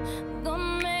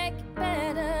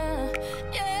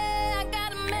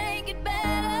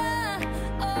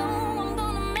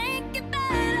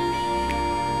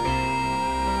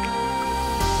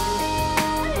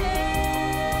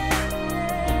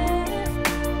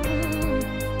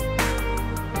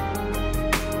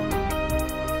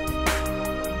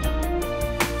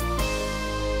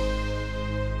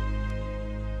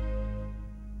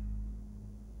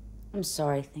 I'm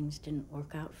sorry things didn't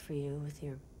work out for you with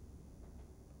your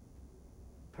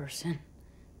person.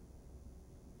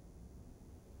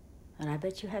 And I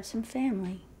bet you have some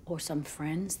family or some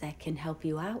friends that can help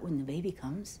you out when the baby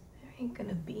comes. There ain't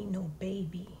gonna be no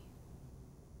baby.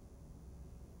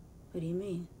 What do you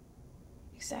mean?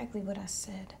 Exactly what I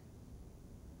said.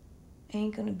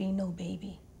 Ain't gonna be no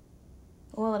baby.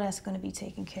 All of that's gonna be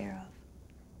taken care of.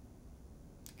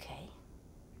 Okay.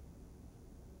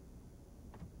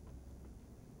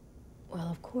 Well,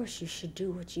 of course you should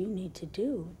do what you need to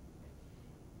do.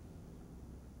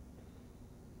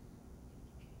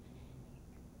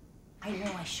 I know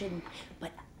I shouldn't,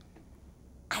 but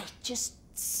I just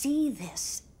see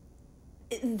this.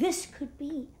 This could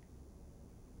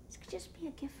just be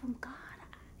a gift from God.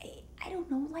 I don't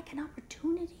know, like an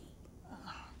opportunity.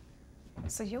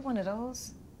 So you're one of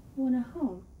those? One at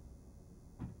home.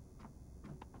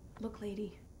 Look,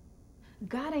 lady,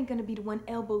 God ain't gonna be the one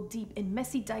elbow deep in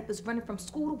messy diapers running from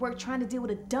school to work trying to deal with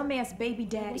a dumbass baby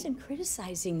daddy. I wasn't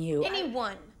criticizing you.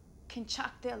 Anyone can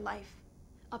chalk their life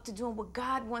up to doing what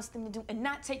God wants them to do and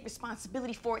not take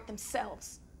responsibility for it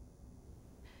themselves.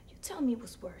 You tell me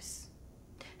what's worse,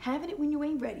 having it when you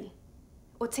ain't ready,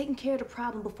 or taking care of the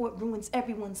problem before it ruins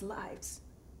everyone's lives.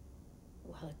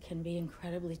 Well, it can be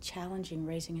incredibly challenging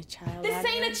raising a child. This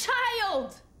ain't a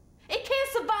child! It can't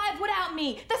survive without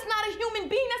me. That's not a human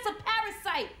being, that's a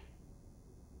parasite.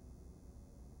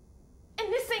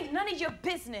 And this ain't none of your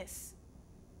business.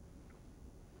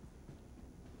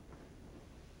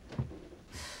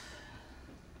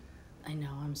 I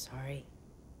know, I'm sorry.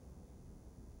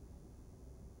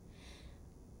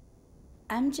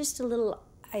 I'm just a little,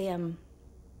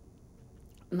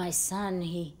 my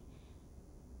son,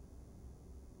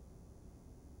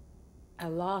 I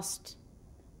lost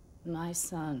my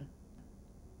son.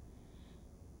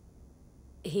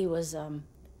 He was,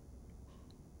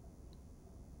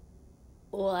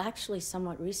 well, actually,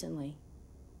 somewhat recently.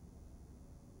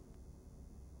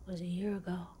 It was a year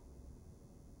ago.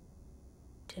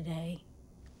 Today.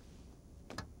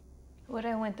 Well,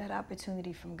 they want that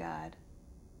opportunity from God.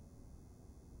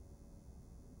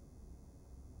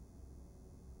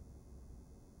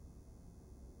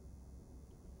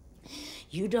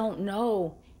 You don't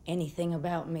know anything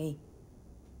about me.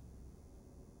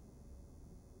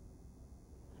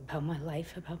 About my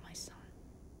life, about my son.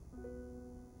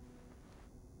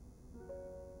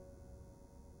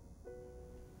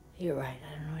 You're right,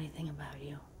 I don't know anything about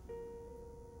you.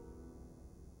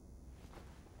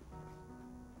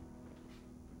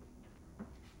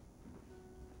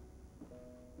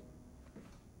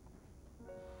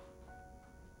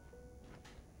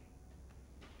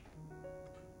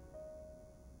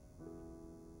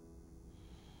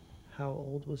 How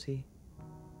old was he?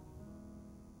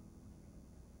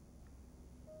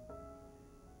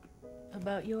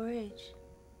 About your age.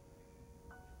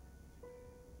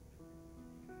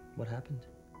 What happened?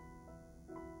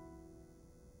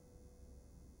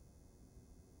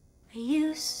 I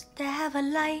used to have a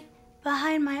light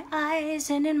behind my eyes,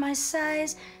 and in my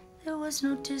sighs there was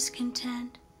no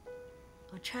discontent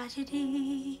or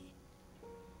tragedy.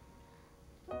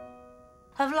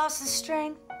 I've lost the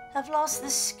strength, I've lost the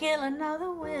skill, and now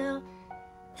the will,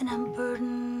 and I'm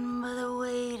burdened by the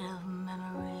weight of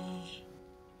memory.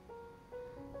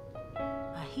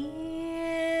 I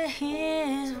hear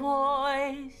his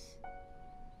voice,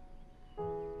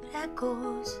 it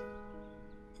echoes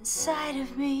inside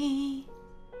of me.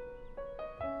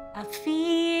 I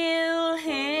feel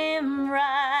him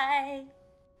right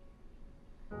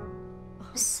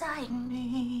beside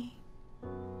me.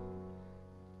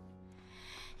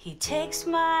 He takes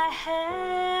my hand,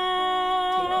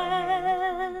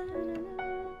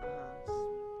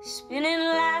 spinning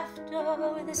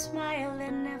laughter with a smile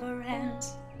that never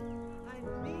ends.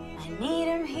 I need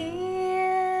him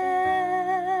here,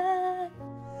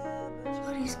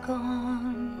 but he's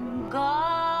gone,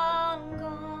 gone,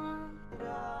 gone.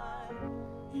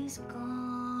 He's gone.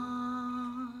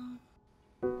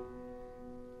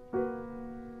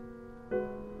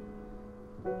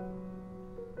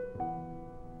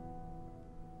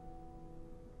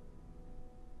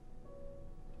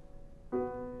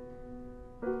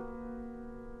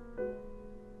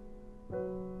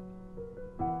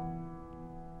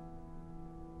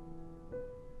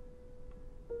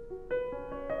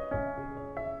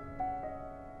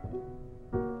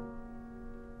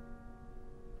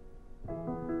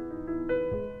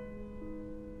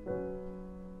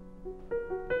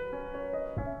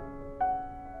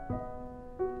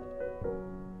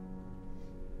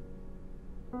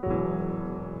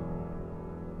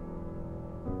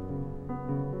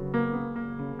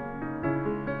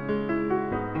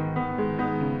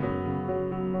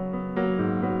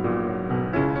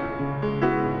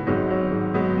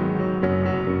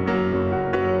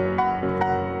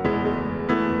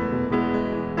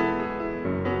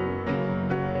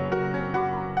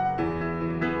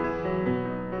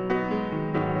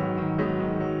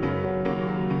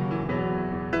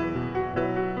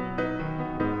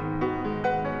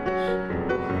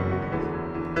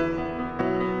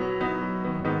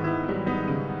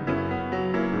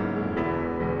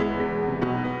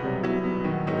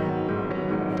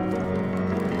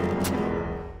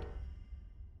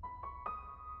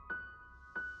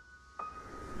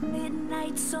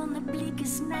 lights on the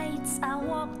bleakest nights. I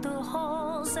walk the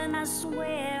halls and I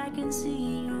swear I can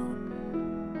see you.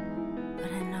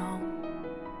 But I know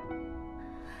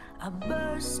I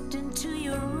burst into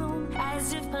your room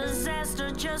as if possessed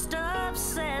or just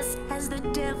obsessed, as the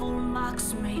devil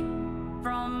mocks me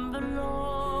from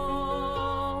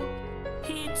below.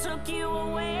 He took you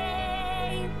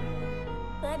away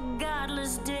that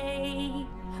godless day,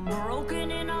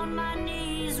 broken in on my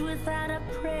knees without a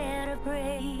prayer to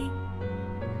pray.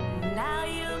 Now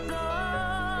you're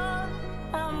gone,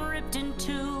 I'm ripped in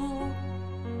two.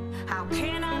 How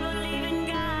can I believe in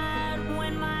God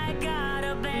when my God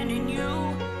abandoned you?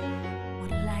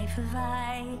 What life have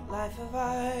I? Life have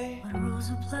I? What rules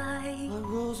apply? What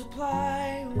rules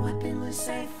apply? Weaponless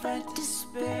safe fight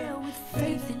despair with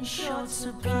faith in short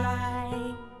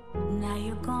supply. Now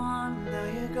you're gone. Now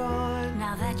you're gone.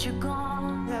 Now that you're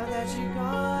gone. Now that you're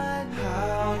gone.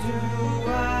 How do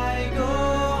I go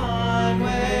on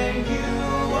when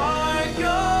you are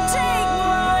gone? Take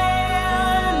my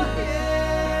hand.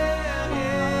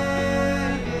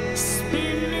 Yeah.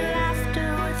 Spin me laughter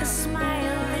with a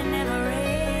smile that never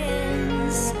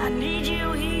ends. I need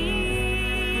you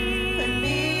here. I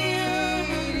need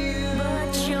you.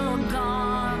 But you're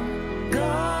gone.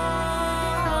 Gone.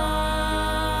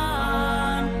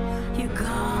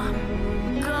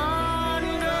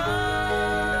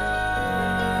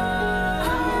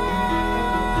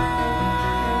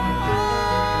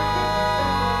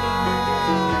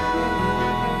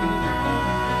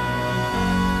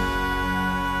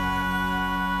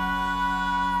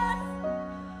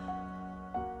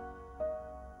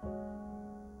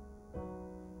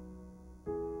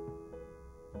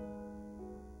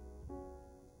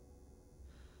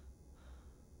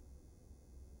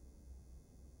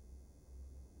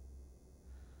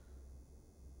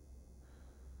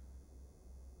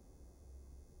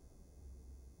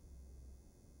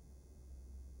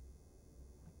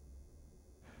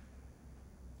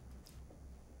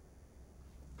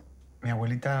 Mi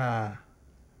abuelita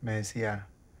me decía,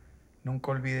 nunca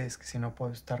olvides que si no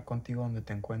puedo estar contigo donde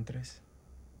te encuentres,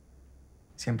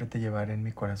 siempre te llevaré en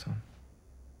mi corazón.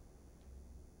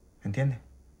 ¿Entiende?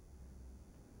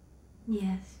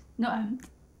 Yes. No,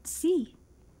 sí.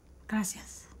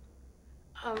 Gracias.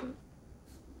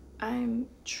 I'm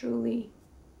truly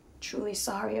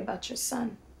sorry about your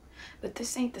son, but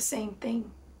this ain't the same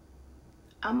thing.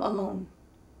 I'm alone.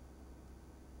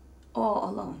 All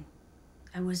alone.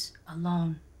 I was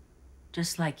alone,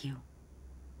 just like you.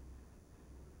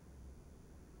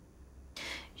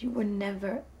 You were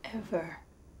never, ever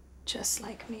just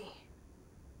like me.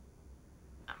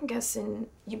 I'm guessing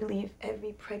you believe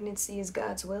every pregnancy is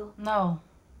God's will? No.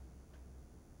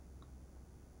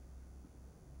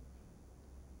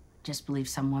 Just believe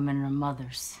some women are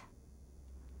mothers.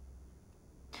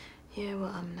 Yeah,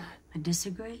 well, I'm not. I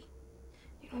disagree.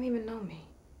 You don't even know me.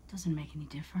 Doesn't make any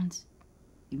difference.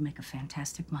 You make a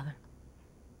fantastic mother.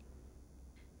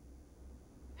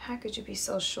 How could you be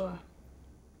so sure?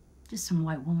 Just some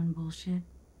white woman bullshit.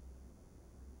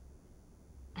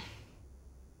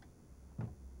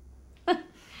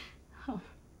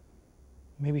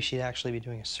 Maybe she'd actually be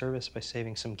doing a service by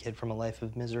saving some kid from a life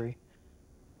of misery.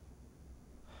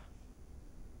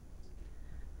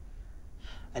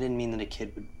 I didn't mean that a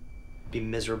kid would be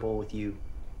miserable with you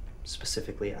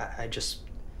specifically. I just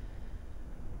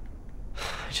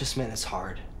meant it's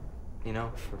hard, you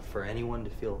know, for anyone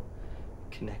to feel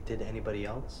connected to anybody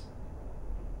else.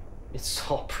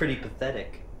 It's all pretty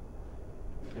pathetic.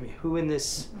 I mean, who in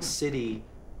this city,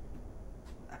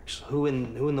 actually, who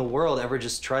in the world ever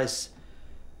just tries,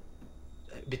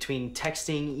 between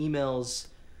texting, emails,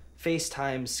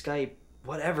 FaceTime, Skype,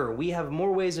 whatever, we have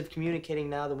more ways of communicating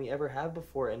now than we ever have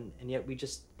before, and yet we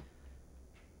just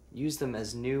use them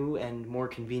as new and more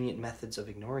convenient methods of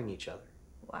ignoring each other.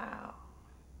 Wow.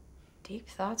 Deep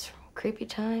thoughts from creepy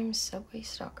times, subway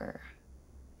stalker.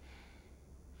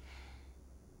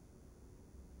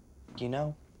 You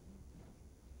know,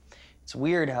 it's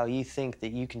weird how you think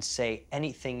that you can say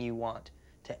anything you want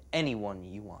to anyone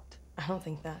you want. I don't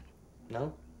think that.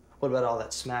 No? What about all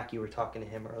that smack you were talking to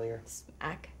him earlier?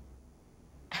 Smack?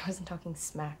 I wasn't talking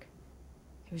smack.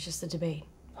 It was just a debate.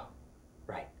 Oh,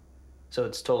 right. So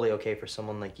it's totally okay for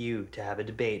someone like you to have a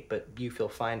debate, but you feel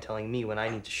fine telling me when I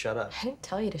need to shut up. I didn't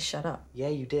tell you to shut up. Yeah,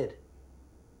 you did.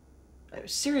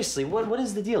 Seriously, what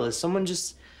is the deal? Is someone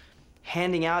just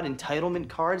handing out entitlement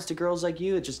cards to girls like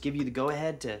you that just give you the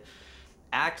go-ahead to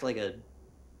act like a...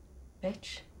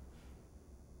 bitch?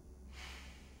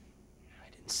 I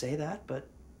didn't say that, but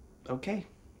okay.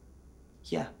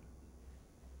 Yeah.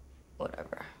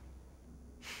 Whatever.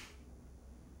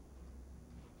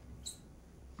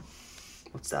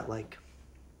 that like?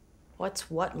 What's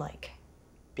what like?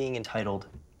 Being entitled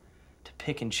to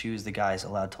pick and choose the guys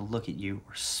allowed to look at you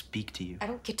or speak to you. I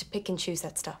don't get to pick and choose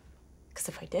that stuff. Because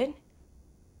if I did,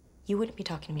 you wouldn't be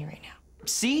talking to me right now.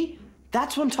 See?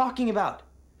 That's what I'm talking about.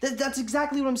 That's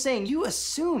exactly what I'm saying. You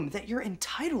assume that you're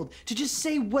entitled to just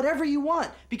say whatever you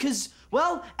want because,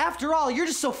 well, after all, you're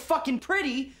just so fucking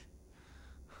pretty.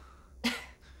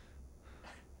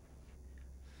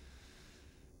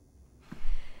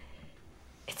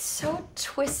 It's so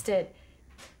twisted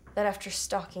that after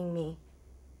stalking me,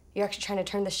 you're actually trying to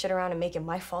turn this shit around and make it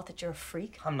my fault that you're a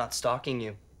freak. I'm not stalking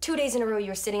you. 2 days in a row, you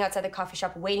were sitting outside the coffee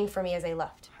shop waiting for me as I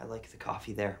left. I like the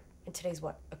coffee there. And today's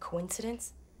what? A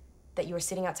coincidence? That you were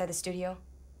sitting outside the studio,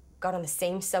 got on the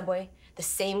same subway, the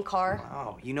same car?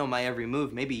 Wow, you know my every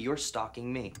move. Maybe you're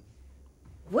stalking me.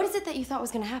 What is it that you thought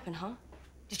was gonna happen, huh?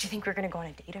 Did you think we were gonna go on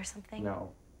a date or something?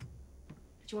 No.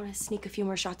 Did you want to sneak a few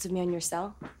more shots of me on your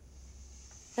cell?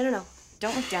 No.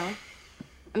 Don't look down.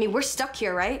 I mean, we're stuck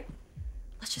here, right?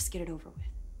 Let's just get it over with.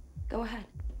 Go ahead.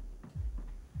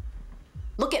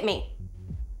 Look at me.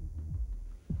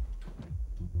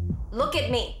 Look at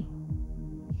me.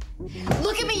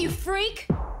 Look at me, you freak!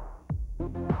 Look,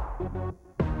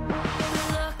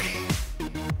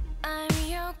 I'm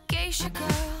your geisha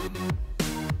girl,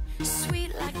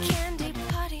 sweet like candy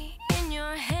putty in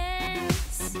your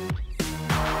hands. Look,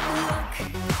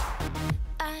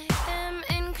 I am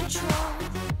in control.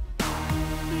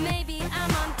 Maybe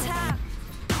I'm on top,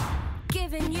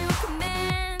 giving you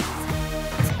commands.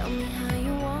 Tell me how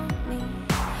you want me.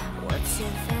 What's your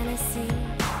fantasy?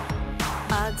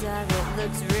 I'll dive, it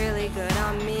looks really good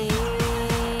on me.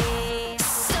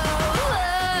 So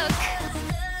look.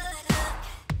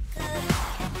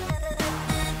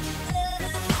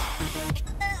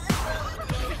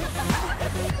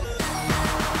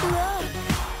 Look,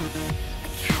 a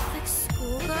Catholic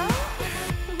schoolgirl.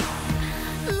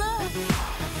 Look,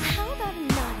 how about a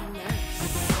naughty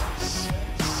nurse?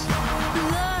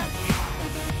 Look,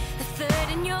 the third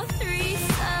in your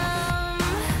threesome.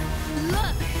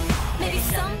 Look, maybe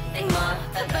something more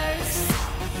perverse.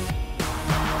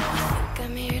 I think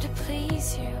I'm here to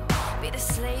please you, be the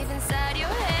slave inside your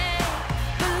head.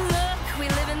 But look, we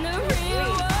live in the real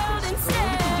world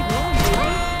instead.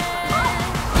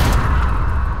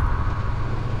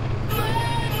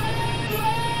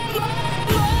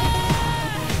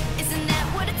 Isn't that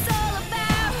what it's all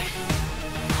about?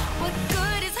 What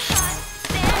good is hot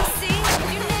fantasy if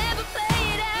you never play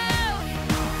it out?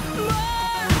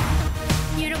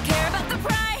 More. You don't care about the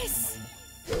price.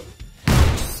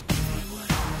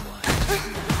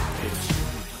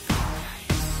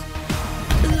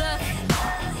 Look.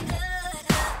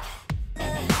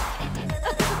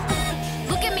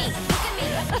 Look at me. Look at me.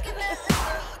 Look at me.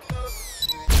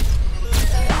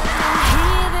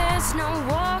 Here there's no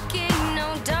walking, no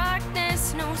darkness,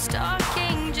 no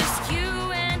stalking, just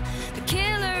you and the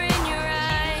killer in your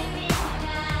eye.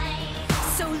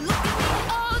 So look at me,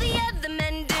 all the other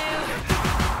men do.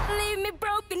 Leave me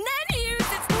broken and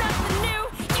used, it's nothing new.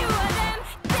 You are them,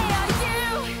 they are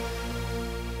you.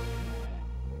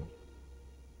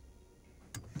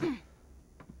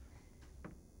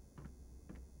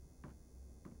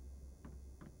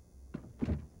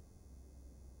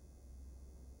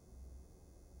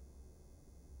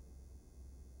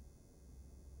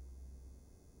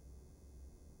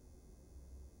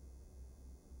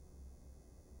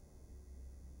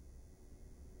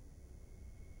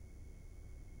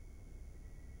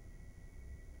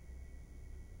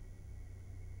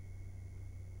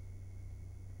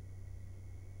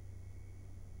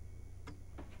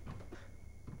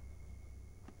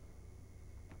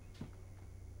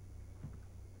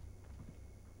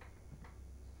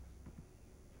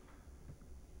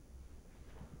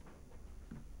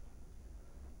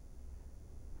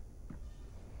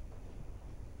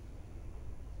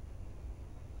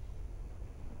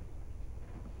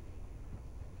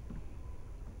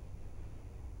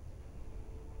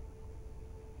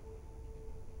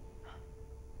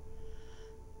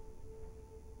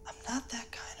 I'm not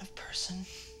that kind of person.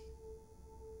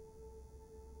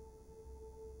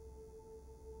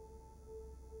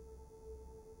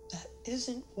 That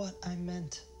isn't what I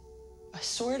meant. I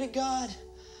swear to God,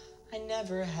 I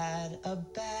never had a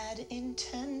bad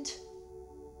intent.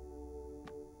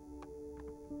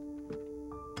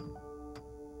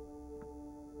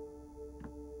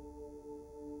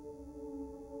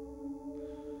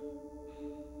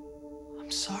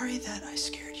 I'm sorry that I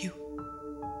scared you.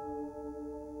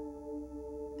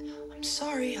 I'm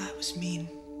sorry I was mean.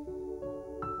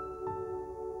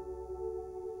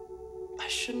 I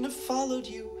shouldn't have followed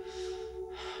you.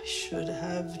 I should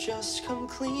have just come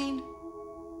clean.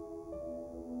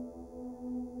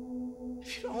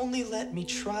 only let me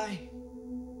try,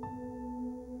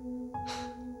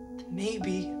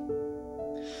 maybe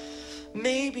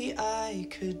I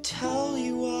could tell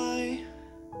you why.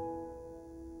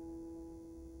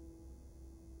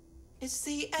 It's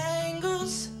the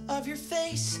angles of your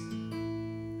face,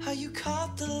 how you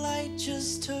caught the light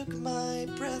just took my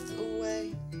breath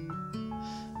away.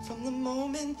 From the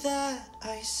moment that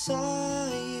I saw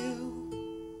you,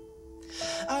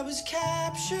 I was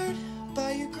captured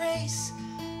by your grace.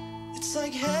 It's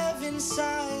like heaven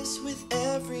sighs with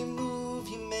every move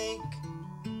you make.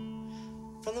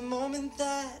 From the moment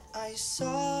that I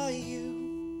saw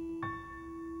you,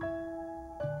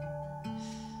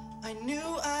 I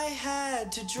knew I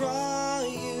had to draw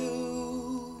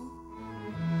you.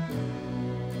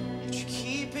 But you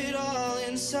keep it all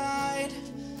inside.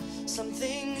 Some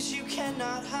things you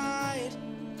cannot hide.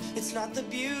 It's not the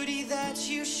beauty that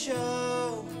you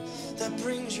show that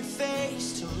brings your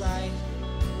face to light.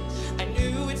 I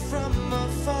knew it from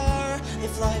afar.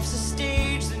 If life's a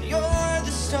stage, then you're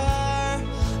the star.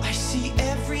 I see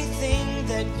everything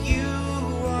that you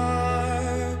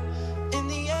are. In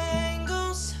the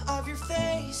angles of your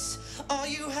face, all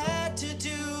you had to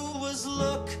do was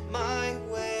look my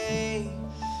way.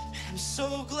 I'm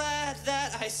so glad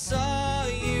that I saw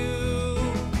you.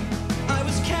 I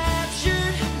was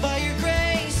captured by your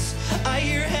grace. I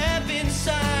hear heaven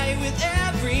sigh with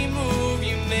every move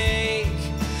you make.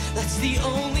 That's the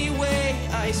only way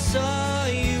I saw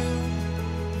you.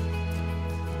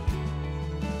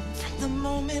 From the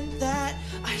moment that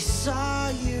I saw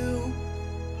you,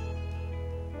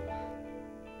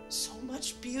 so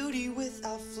much beauty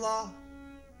without flaw.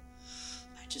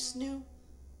 I just knew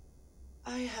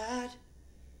I had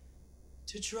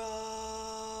to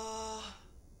draw.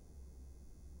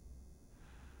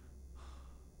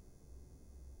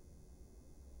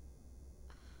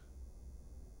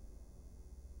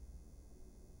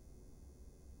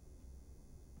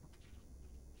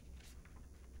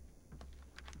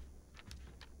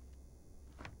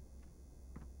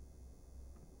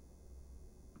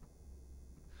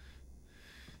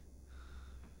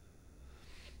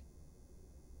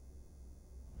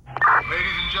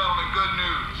 Ladies and gentlemen, good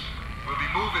news. We'll be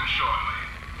moving shortly.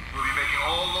 We'll be making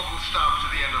all local stops to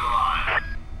the end of the line.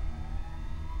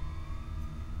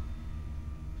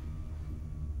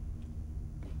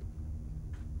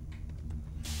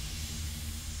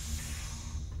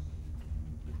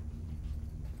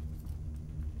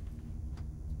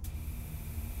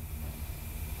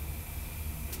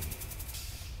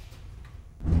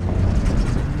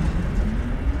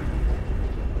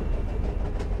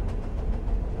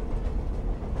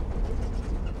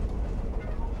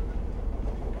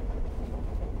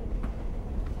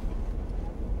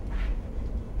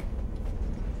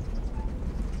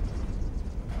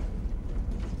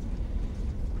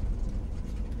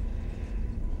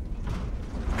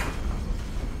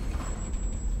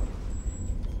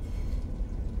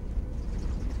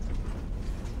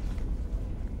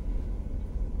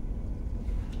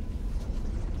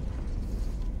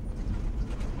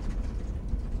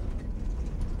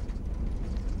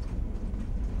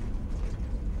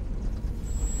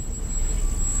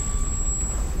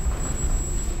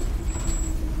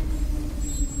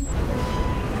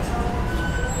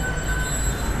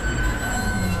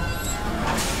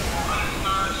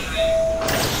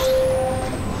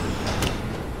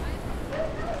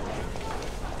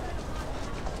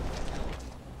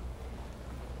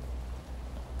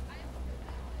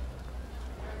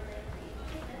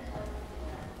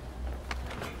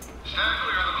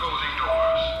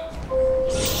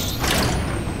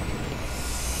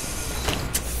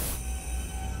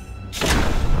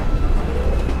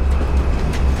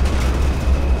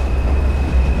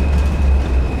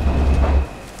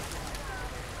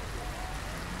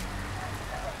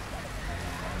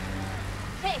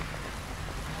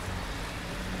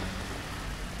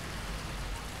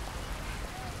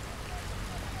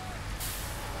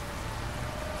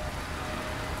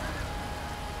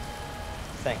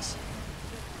 Thanks.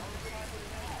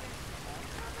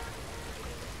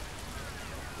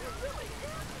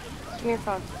 Give me your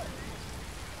phone.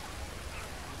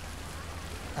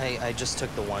 I just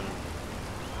took the one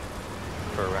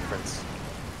for a reference.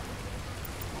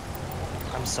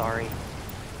 I'm sorry.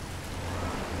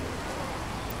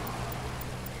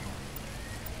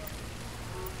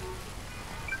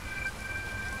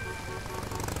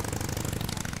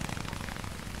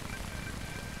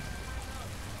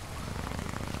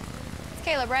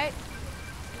 Caleb, right?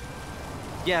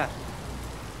 Yeah.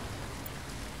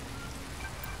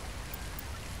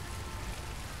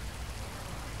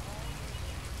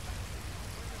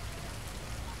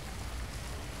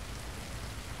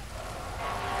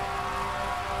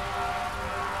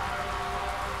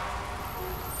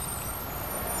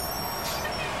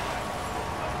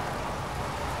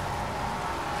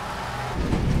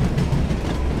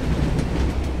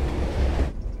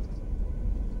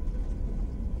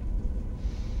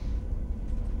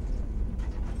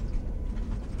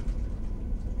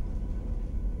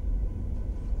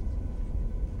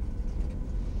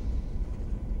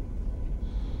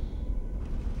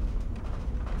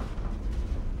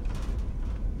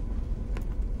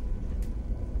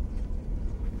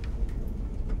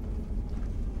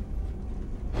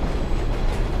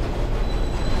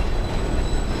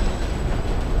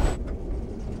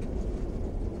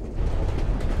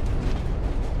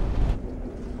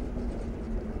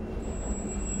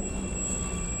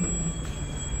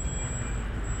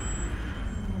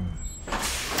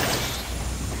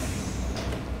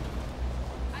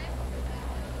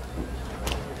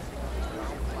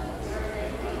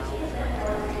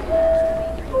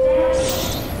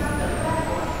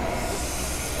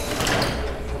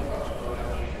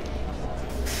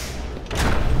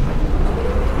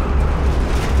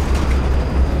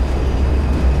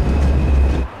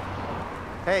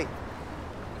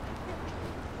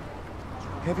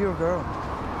 your girl.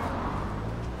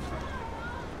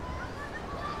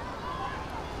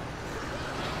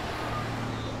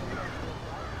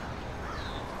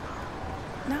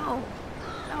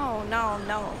 No.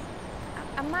 No.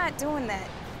 I'm not doing that.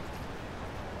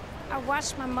 I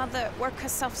watched my mother work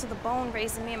herself to the bone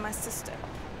raising me and my sister.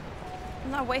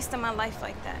 I'm not wasting my life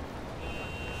like that.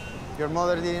 Your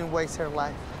mother didn't waste her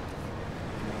life.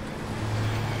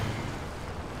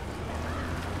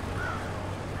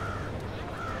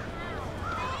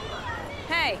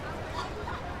 Hey.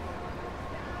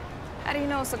 How do you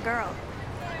know it's a girl?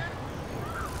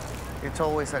 It's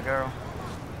always a girl.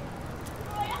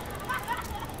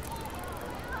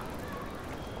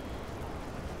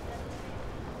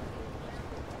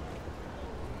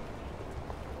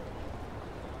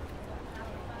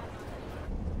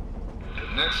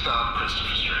 Next stop,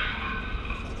 Christopher Street.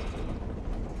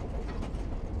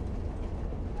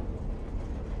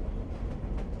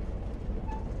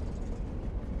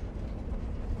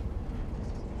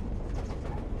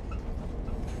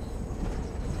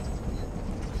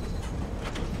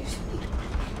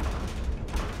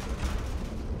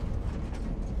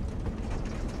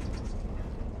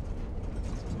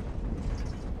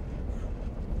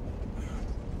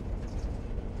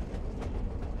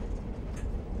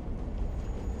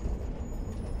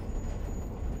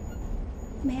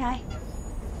 May I?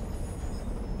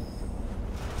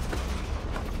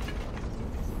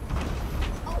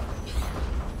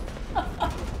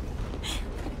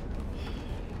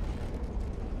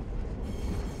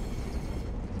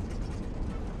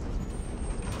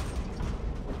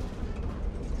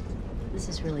 This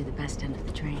is really the best end of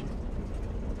the train.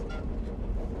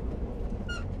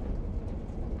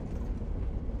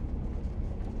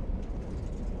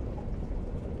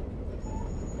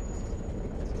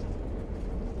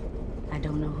 I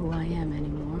don't know who I am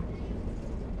anymore.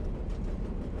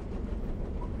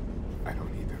 I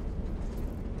don't either.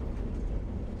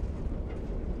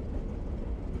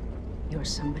 You're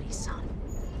somebody's son.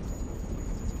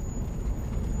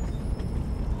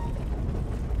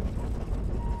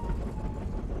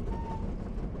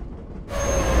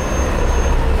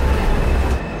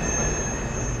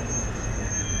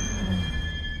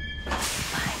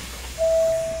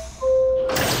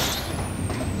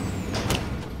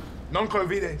 Nunca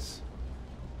olvides.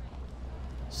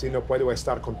 Si no puedo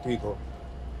estar contigo,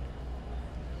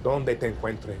 donde te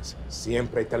encuentres,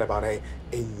 siempre te llevaré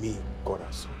en mi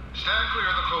corazón. Stand clear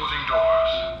of the closing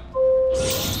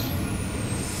doors.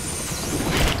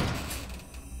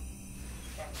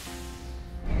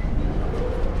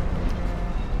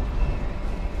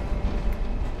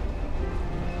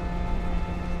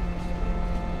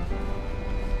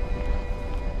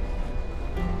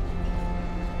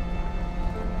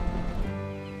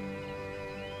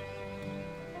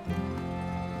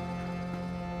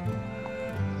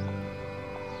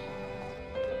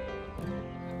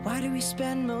 Why do we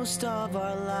spend most of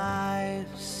our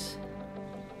lives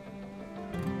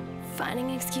finding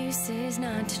excuses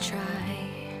not to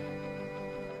try?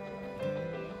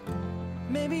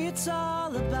 Maybe it's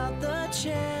all about the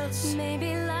chance.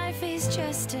 Maybe life is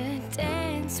just a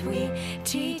dance. We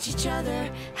teach each other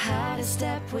how to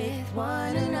step with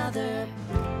one another.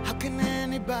 How can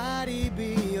anybody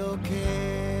be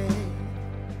okay?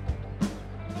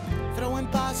 Throwing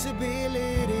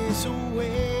possibilities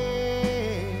away.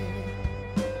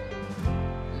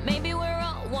 Maybe we're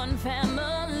all one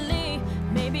family.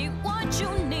 Maybe what you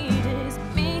need is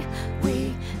me.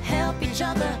 We help each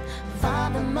other.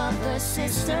 Father, mother,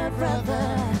 sister,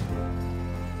 brother.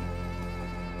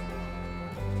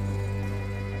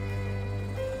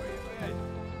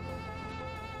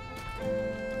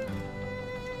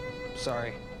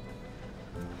 Sorry.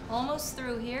 Almost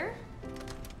through here?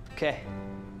 Okay.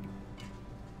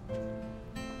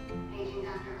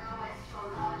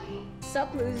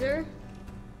 Sup, loser?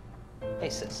 Hey,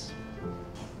 sis.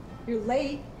 You're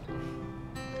late.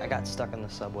 I got stuck on the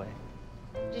subway.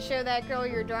 Did you show that girl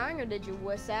your drawing, or did you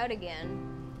wuss out again?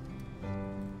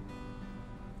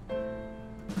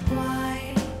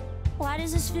 Why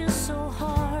does this feel so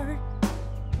hard?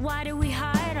 Why do we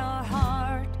hide our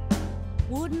heart?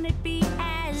 Wouldn't it be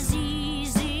as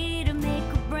easy to make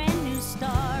a brand new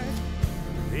start?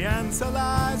 The answer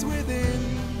lies within.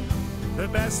 The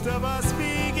best of us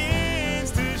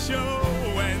begins to show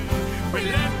when we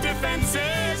let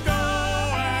defenses go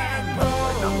and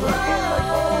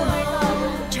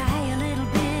Try a little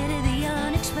bit of the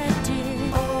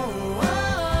unexpected.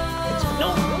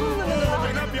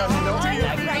 open up your heart to you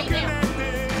feel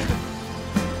connected.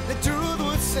 The truth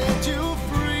would set you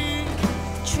free.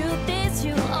 The truth is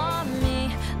you are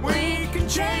me. We can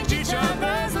change each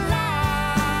other's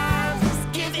lives.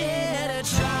 Give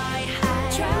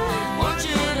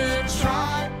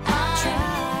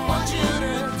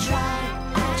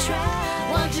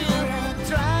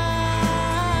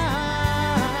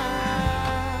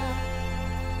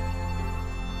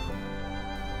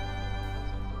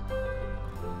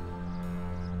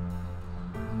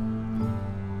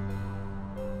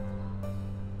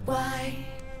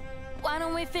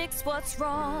don't we fix what's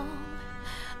wrong?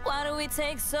 Why do we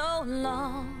take so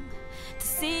long to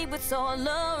see what's all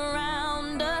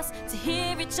around us, to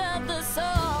hear each other's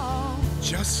song?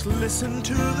 Just listen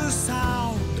to the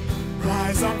sound.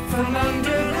 Rise up from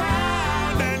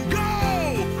underground and go!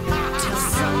 Tell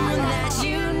someone that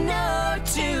you know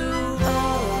to.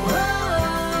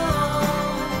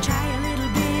 Try a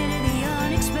little bit of the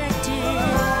unexpected.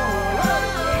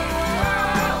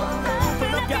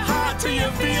 Open up your heart till you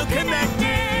feel connected.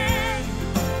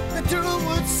 The truth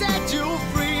would set you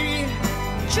free.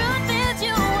 Truth is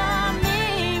you are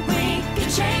me. We can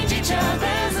change each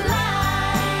other's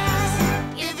lives.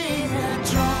 Give it a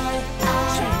try.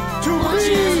 To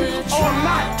be or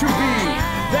not to be,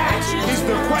 that is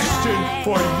the question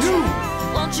for you.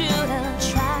 Want you to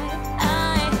try.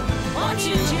 I want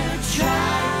you to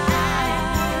try. I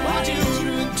want you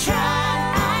to try.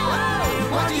 I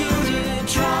want you to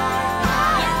try. I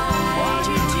want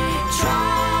you to try.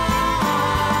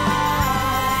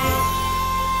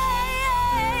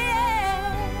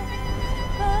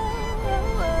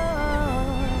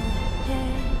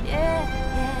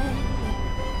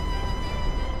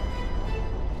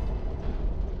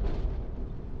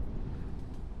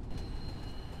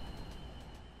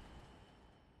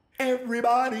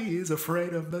 Everybody is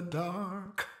afraid of the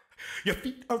dark. Your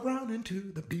feet are running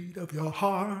to the beat of your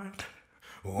heart.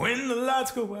 When the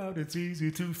lights go out, it's easy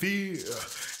to fear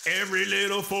every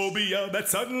little phobia that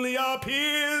suddenly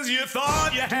appears. You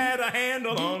thought you had a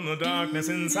handle on the darkness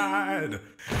inside,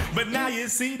 but now you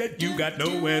see that you got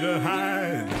nowhere to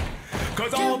hide.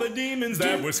 'Cause all the demons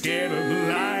that were scared of the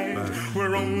light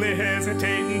were only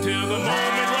hesitating till the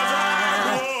moment was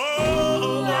right.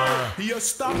 Whoa, you're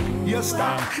stuck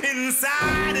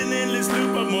inside an endless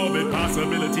loop of morbid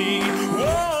possibility.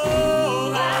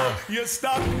 Whoa, you're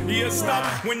stuck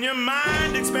when your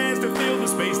mind expands to fill the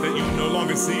space that you no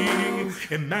longer see.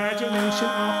 Imagination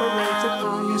operates at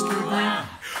highest degree,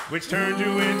 which turns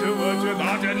you into what you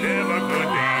thought you never could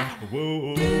be.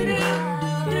 Whoa.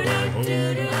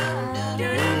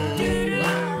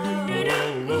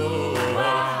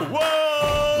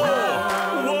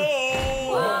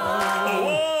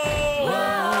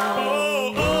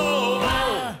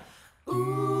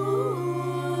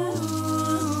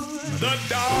 The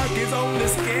dark is only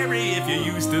scary if you're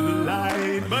used to the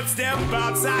light. But step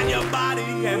outside your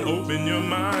body and open your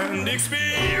mind.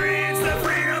 Experience the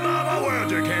freedom of a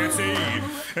world you can't see.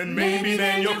 And maybe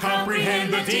then you'll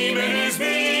comprehend the demon is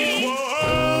me.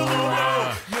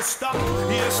 Whoa, you're stuck if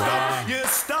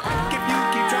you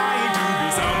keep trying to be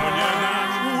someone you're not.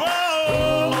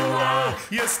 Whoa,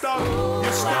 you're stuck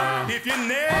if you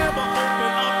never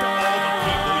open up to all the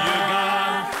people you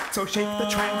got. So shake the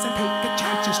trance and take a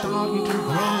chance, you're starting to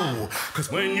grow. 'Cause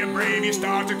when you're brave, you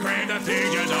start to crave the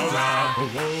things you don't know.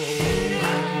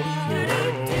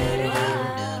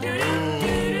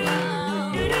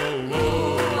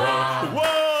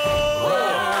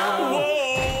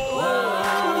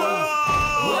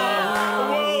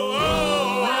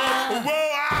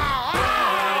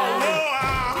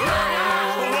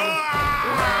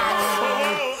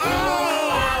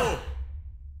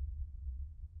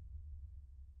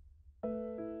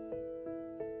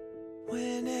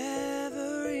 When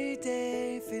every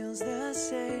day feels the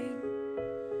same,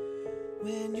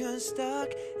 when you're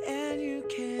stuck and you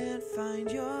can't find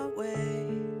your way,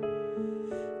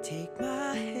 take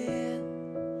my hand,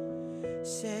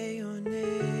 say your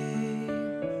name.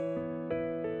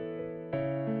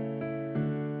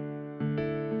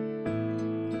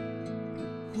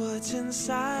 What's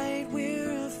inside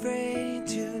we're afraid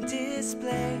to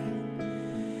display.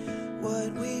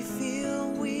 What we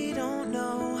feel we don't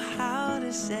know how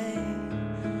to say.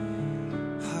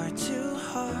 Heart to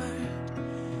heart,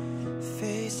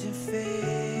 face to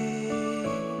face.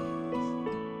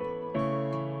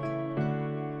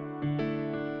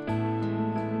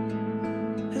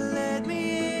 Let me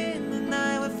in and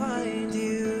I will find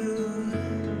you.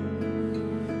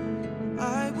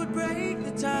 I would break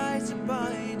the ties that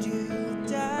bind you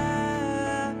down.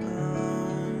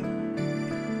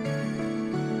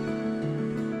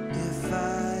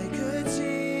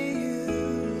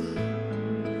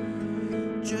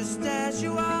 Just as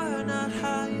you are, not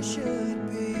how you should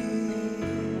be.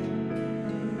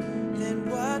 Then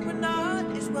what we're not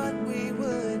is what we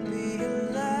would be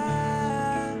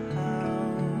allowed.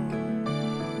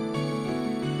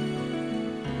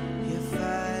 If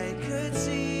I could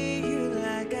see you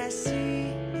like I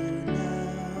see you now.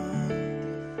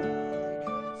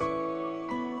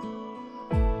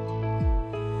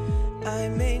 I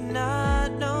may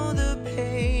not know the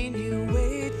pain you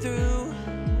wade through,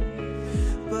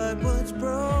 but what's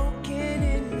broken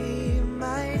in me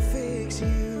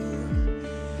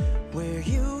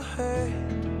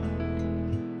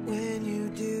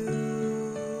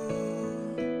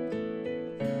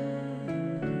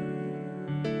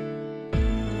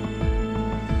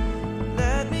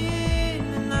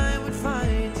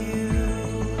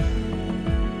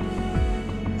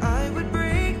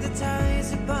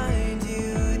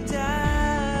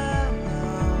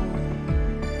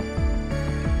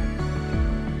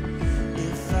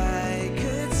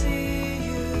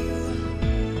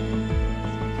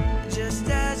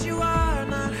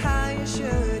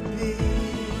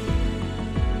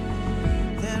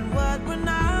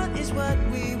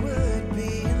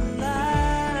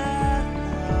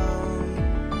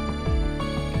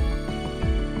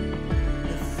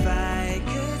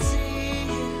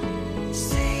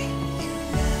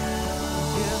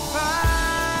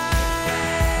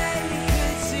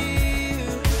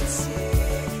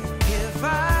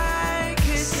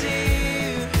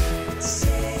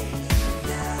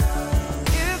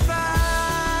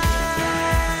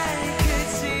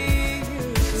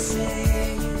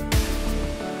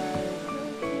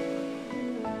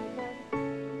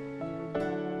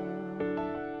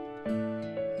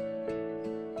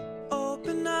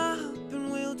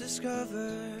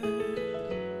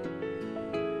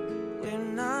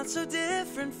so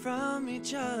different from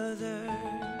each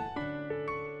other.